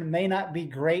Northwestern may not be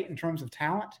great in terms of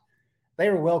talent. They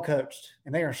were well coached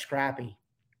and they are scrappy.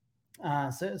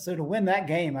 So to win that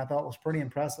game, I thought was pretty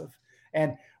impressive.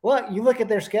 And you look at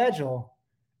their schedule,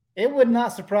 it would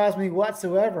not surprise me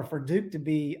whatsoever for Duke to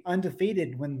be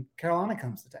undefeated when Carolina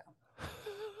comes to town.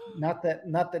 Not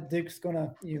that Duke's going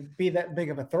to be that big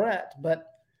of a threat, but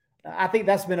I think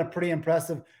that's been a pretty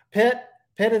impressive. Pitt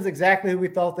is exactly who we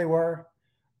thought they were.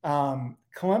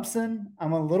 Clemson,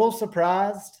 I'm a little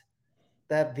surprised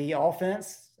that the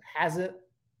offense hasn't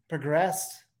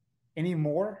progressed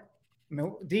anymore.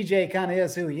 DJ kind of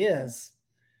is who he is,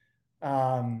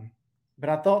 but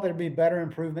I thought there'd be better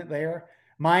improvement there.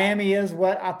 Miami is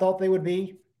what I thought they would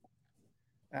be.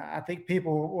 I think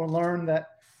people will learn that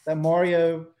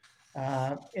Mario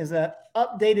is an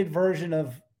updated version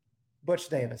of Butch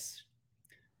Davis,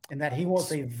 and that he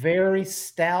wants a very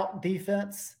stout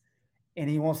defense and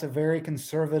he wants a very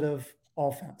conservative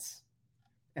offense.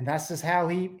 And that's just how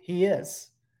he is.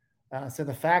 So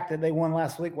the fact that they won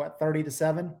last week,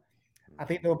 30-7, I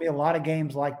think there'll be a lot of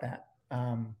games like that.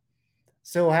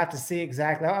 So we'll have to see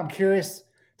exactly. I'm curious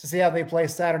to see how they play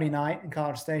Saturday night in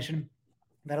College Station.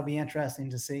 That'll be interesting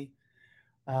to see.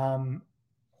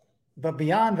 But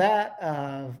beyond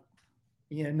that,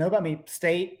 nobody,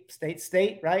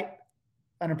 state, right?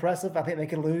 Unimpressive. I think they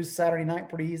could lose Saturday night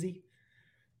pretty easy.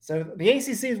 So the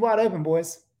ACC is wide open,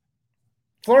 boys.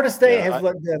 Florida State has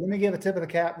looked good. Let me give a tip of the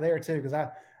cap there too, because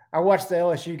I watched the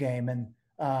LSU game, and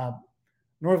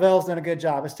Norvell's done a good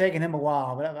job. It's taken him a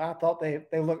while, but I thought they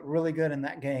looked really good in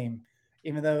that game,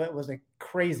 even though it was a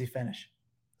crazy finish.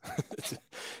 It's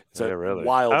a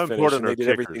wild finish. And they did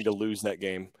everything to lose that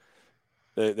game.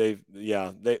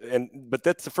 But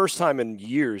that's the first time in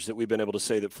years that we've been able to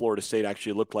say that Florida State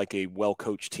actually looked like a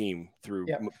well-coached team through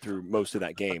most of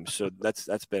that game. So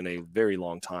that's been a very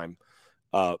long time.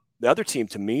 The other team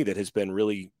to me that has been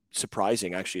really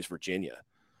surprising actually is Virginia,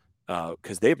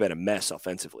 because they've been a mess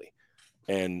offensively.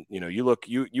 And you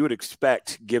would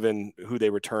expect, given who they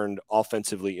returned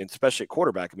offensively, and especially at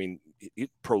quarterback. I mean,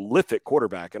 prolific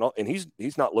quarterback, and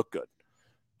he's not looked good.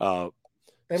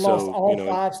 They lost all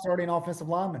 5 starting offensive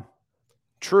linemen.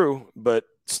 True, but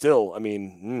still, I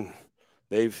mean,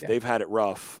 they've had it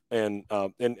rough. And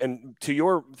to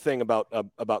your thing about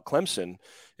Clemson,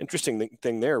 interesting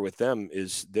thing there with them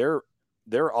is their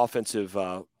offensive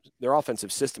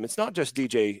system. It's not just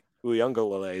DJ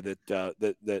Uiagalelei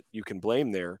that you can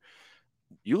blame there.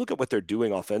 You look at what they're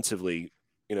doing offensively.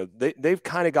 They've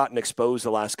kind of gotten exposed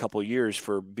the last couple of years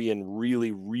for being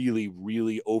really, really,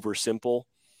 really oversimple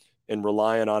and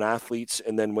relying on athletes.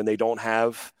 And then when they don't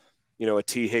have, a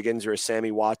T. Higgins or a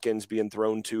Sammy Watkins being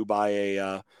thrown to by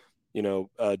a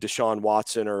Deshaun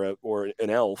Watson or an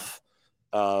Elf,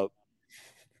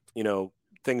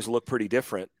 things look pretty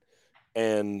different.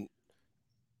 And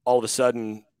all of a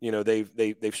sudden,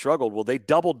 they've struggled. Well, they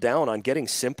doubled down on getting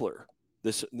simpler,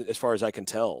 this as far as I can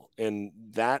tell. And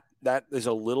that is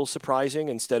a little surprising,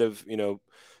 instead of,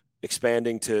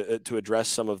 expanding to address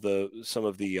some of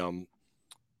the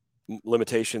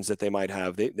limitations that they might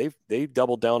have. They've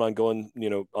doubled down on going,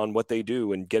 on what they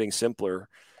do and getting simpler.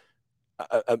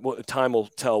 Time will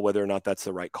tell whether or not that's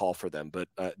the right call for them, but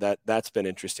that's been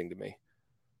interesting to me.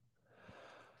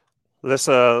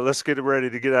 Let's get ready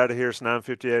to get out of here. It's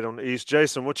 9:58 on the East.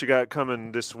 Jason, what you got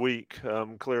coming this week?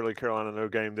 Clearly, Carolina no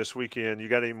game this weekend. You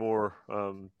got any more?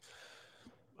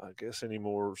 Any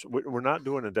more? We're not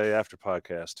doing a day after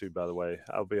podcast too. By the way,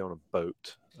 I'll be on a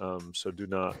boat, so do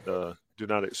not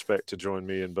expect to join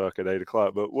me and Buck at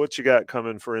 8:00. But what you got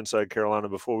coming for Inside Carolina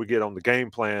before we get on the game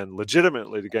plan?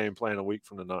 Legitimately, the game plan a week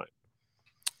from tonight.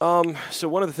 So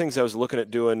one of the things I was looking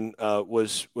at doing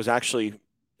was actually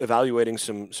evaluating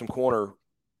some corner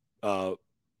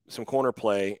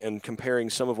play and comparing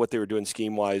some of what they were doing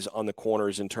scheme wise on the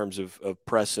corners in terms of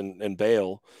press and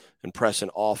bail and press and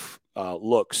off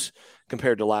looks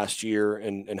compared to last year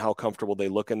and how comfortable they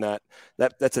look in that.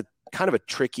 That's a kind of a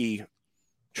tricky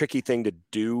thing to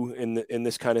do in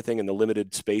this kind of thing in the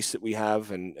limited space that we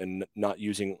have and not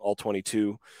using all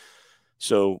 22.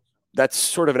 So that's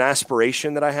sort of an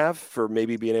aspiration that I have for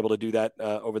maybe being able to do that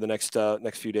over the next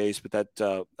few days. But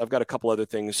that I've got a couple other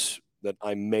things that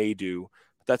I may do.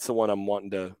 But that's the one I'm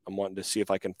wanting to see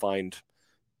if I can find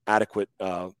adequate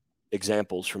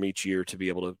examples from each year to be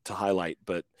able to highlight.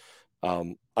 But I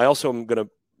also am going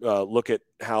to look at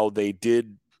how they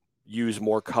did use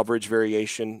more coverage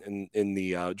variation in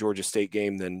the Georgia State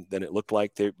game than it looked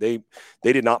like. They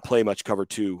did not play much cover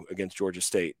 2 against Georgia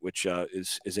State, which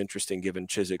is interesting given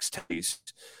Chizik's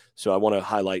taste. So I want to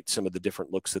highlight some of the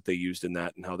different looks that they used in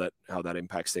that and how that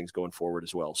impacts things going forward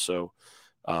as well. So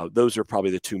those are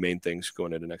probably the 2 main things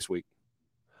going into next week.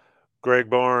 Greg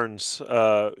Barnes,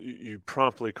 you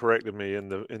promptly corrected me in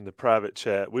the private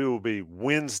chat. We will be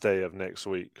Wednesday of next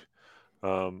week.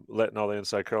 Letting all the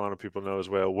Inside Carolina people know as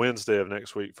well, Wednesday of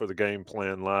next week for the Game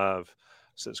Plan Live,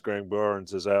 since Greg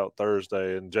Barnes is out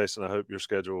Thursday. And Jason, I hope your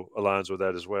schedule aligns with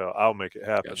that as well. I'll make it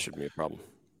happen. That shouldn't be a problem.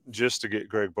 Just to get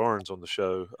Greg Barnes on the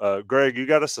show. Greg, you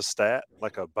got us a stat,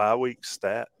 like a bye-week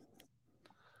stat?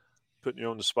 Putting you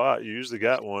on the spot. You usually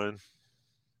got one.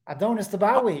 I don't. It's the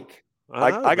bye week.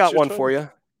 I got one for you.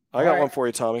 I got one for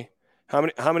you, Tommy. How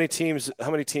many teams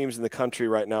in the country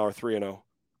right now are 3-0?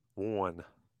 1.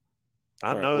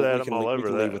 I know that. I'm all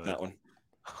over that. With that one.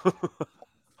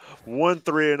 1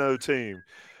 3-0 team.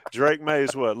 Drake May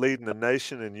is leading the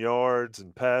nation in yards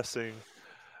and passing.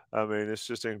 I mean, it's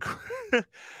just incredible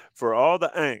for all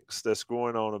the angst that's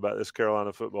going on about this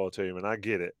Carolina football team, and I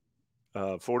get it.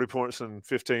 40 points in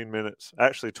 15 minutes,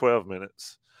 actually 12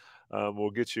 minutes, will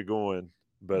get you going.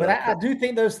 But I do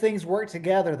think those things work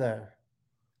together, though.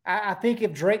 I think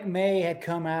if Drake May had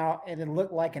come out and it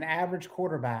looked like an average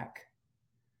quarterback,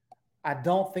 I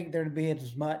don't think there'd be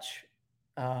as much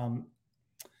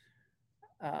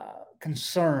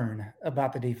concern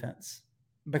about the defense,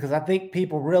 because I think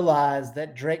people realize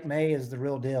that Drake May is the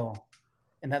real deal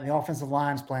and that the offensive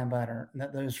line's playing better and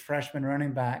that those freshman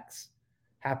running backs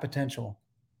have potential.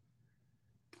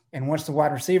 And once the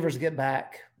wide receivers get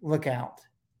back, look out.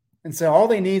 And so all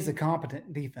they need is a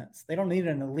competent defense. They don't need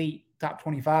an elite top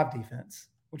 25 defense,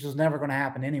 which is never going to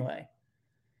happen anyway.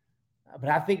 But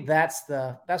I think that's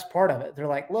part of it. They're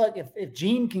like, look, if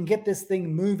Gene can get this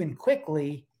thing moving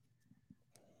quickly,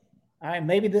 all right,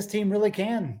 maybe this team really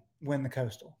can win the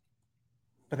Coastal.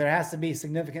 But there has to be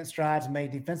significant strides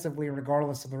made defensively,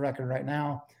 regardless of the record right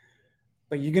now.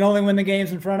 But you can only win the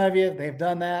games in front of you. They've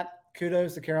done that.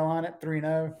 Kudos to Carolina at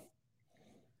 3-0.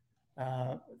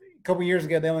 A couple years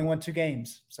ago, they only won 2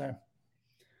 games. So,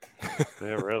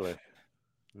 yeah, really.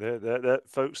 That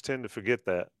folks tend to forget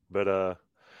that. But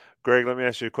Greg, let me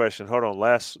ask you a question. Hold on.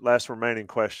 Last remaining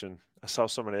question. I saw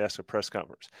somebody ask a press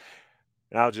conference.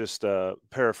 And I'll just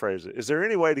paraphrase it. Is there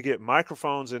any way to get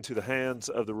microphones into the hands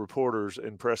of the reporters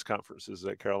in press conferences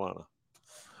at Carolina?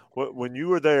 When you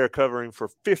were there covering for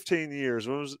 15 years,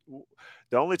 when was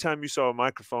the only time you saw a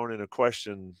microphone in a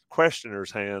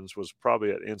questioner's hands was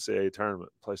probably at NCAA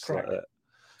tournament, places like that.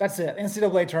 That's it.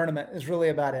 NCAA tournament is really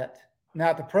about it. Now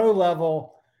at the pro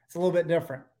level, it's a little bit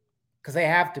different because they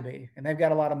have to be, and they've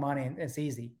got a lot of money, and it's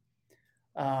easy.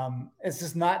 It's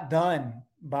just not done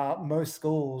by most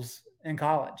schools in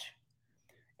college.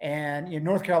 And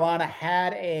North Carolina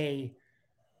had a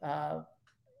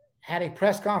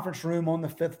press conference room on the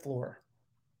 5th floor,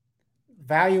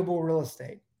 valuable real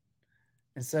estate.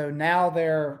 And so now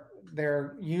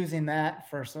they're using that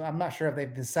for, so I'm not sure if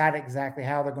they've decided exactly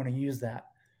how they're going to use that,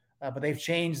 but they've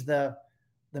changed the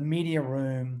media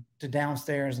room to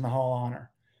downstairs in the Hall of Honor.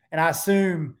 And I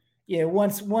assume,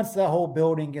 once the whole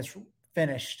building gets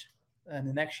finished in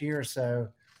the next year or so,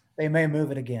 they may move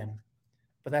it again.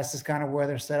 But that's just kind of where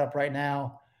they're set up right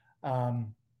now.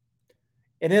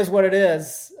 It is what it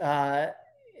is. I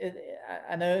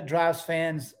know it drives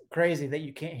fans crazy that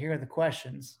you can't hear the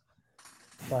questions,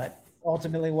 but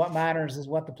ultimately what matters is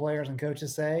what the players and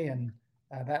coaches say. And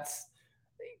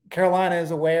Carolina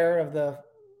is aware of the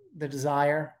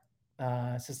desire.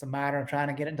 It's just a matter of trying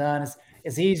to get it done.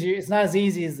 It's easier. It's not as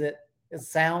easy as it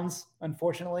sounds,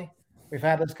 unfortunately. We've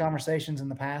had those conversations in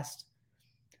the past.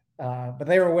 But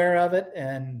they were aware of it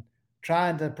and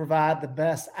trying to provide the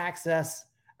best access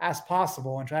as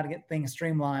possible and try to get things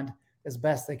streamlined as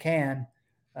best they can.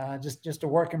 Just a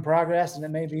work in progress, and it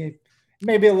may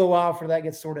be a little while before that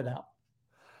gets sorted out.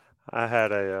 I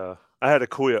had a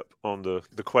quip on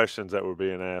the questions that were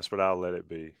being asked, but I'll let it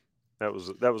be. That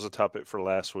was a topic for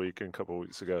last week and a couple of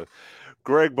weeks ago.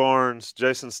 Greg Barnes,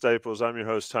 Jason Staples, I'm your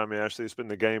host, Tommy Ashley. It's been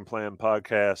the Game Plan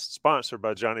Podcast, sponsored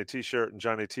by Johnny T-Shirt and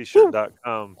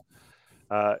JohnnyT-Shirt.com.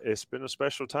 It's been a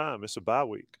special time. It's a bye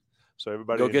week, so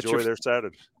everybody enjoy their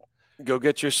Saturday. Go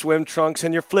get your swim trunks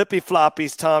and your flippy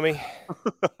floppies, Tommy.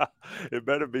 It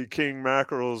better be king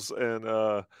mackerels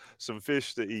and some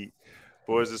fish to eat.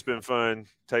 Boys, it's been fun.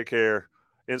 Take care.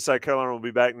 Inside Carolina will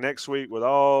be back next week with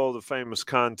all the famous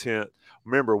content.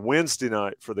 Remember, Wednesday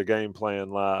night for the Game Plan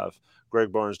Live.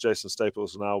 Greg Barnes, Jason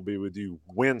Staples, and I will be with you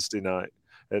Wednesday night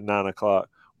at 9 o'clock.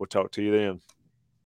 We'll talk to you then.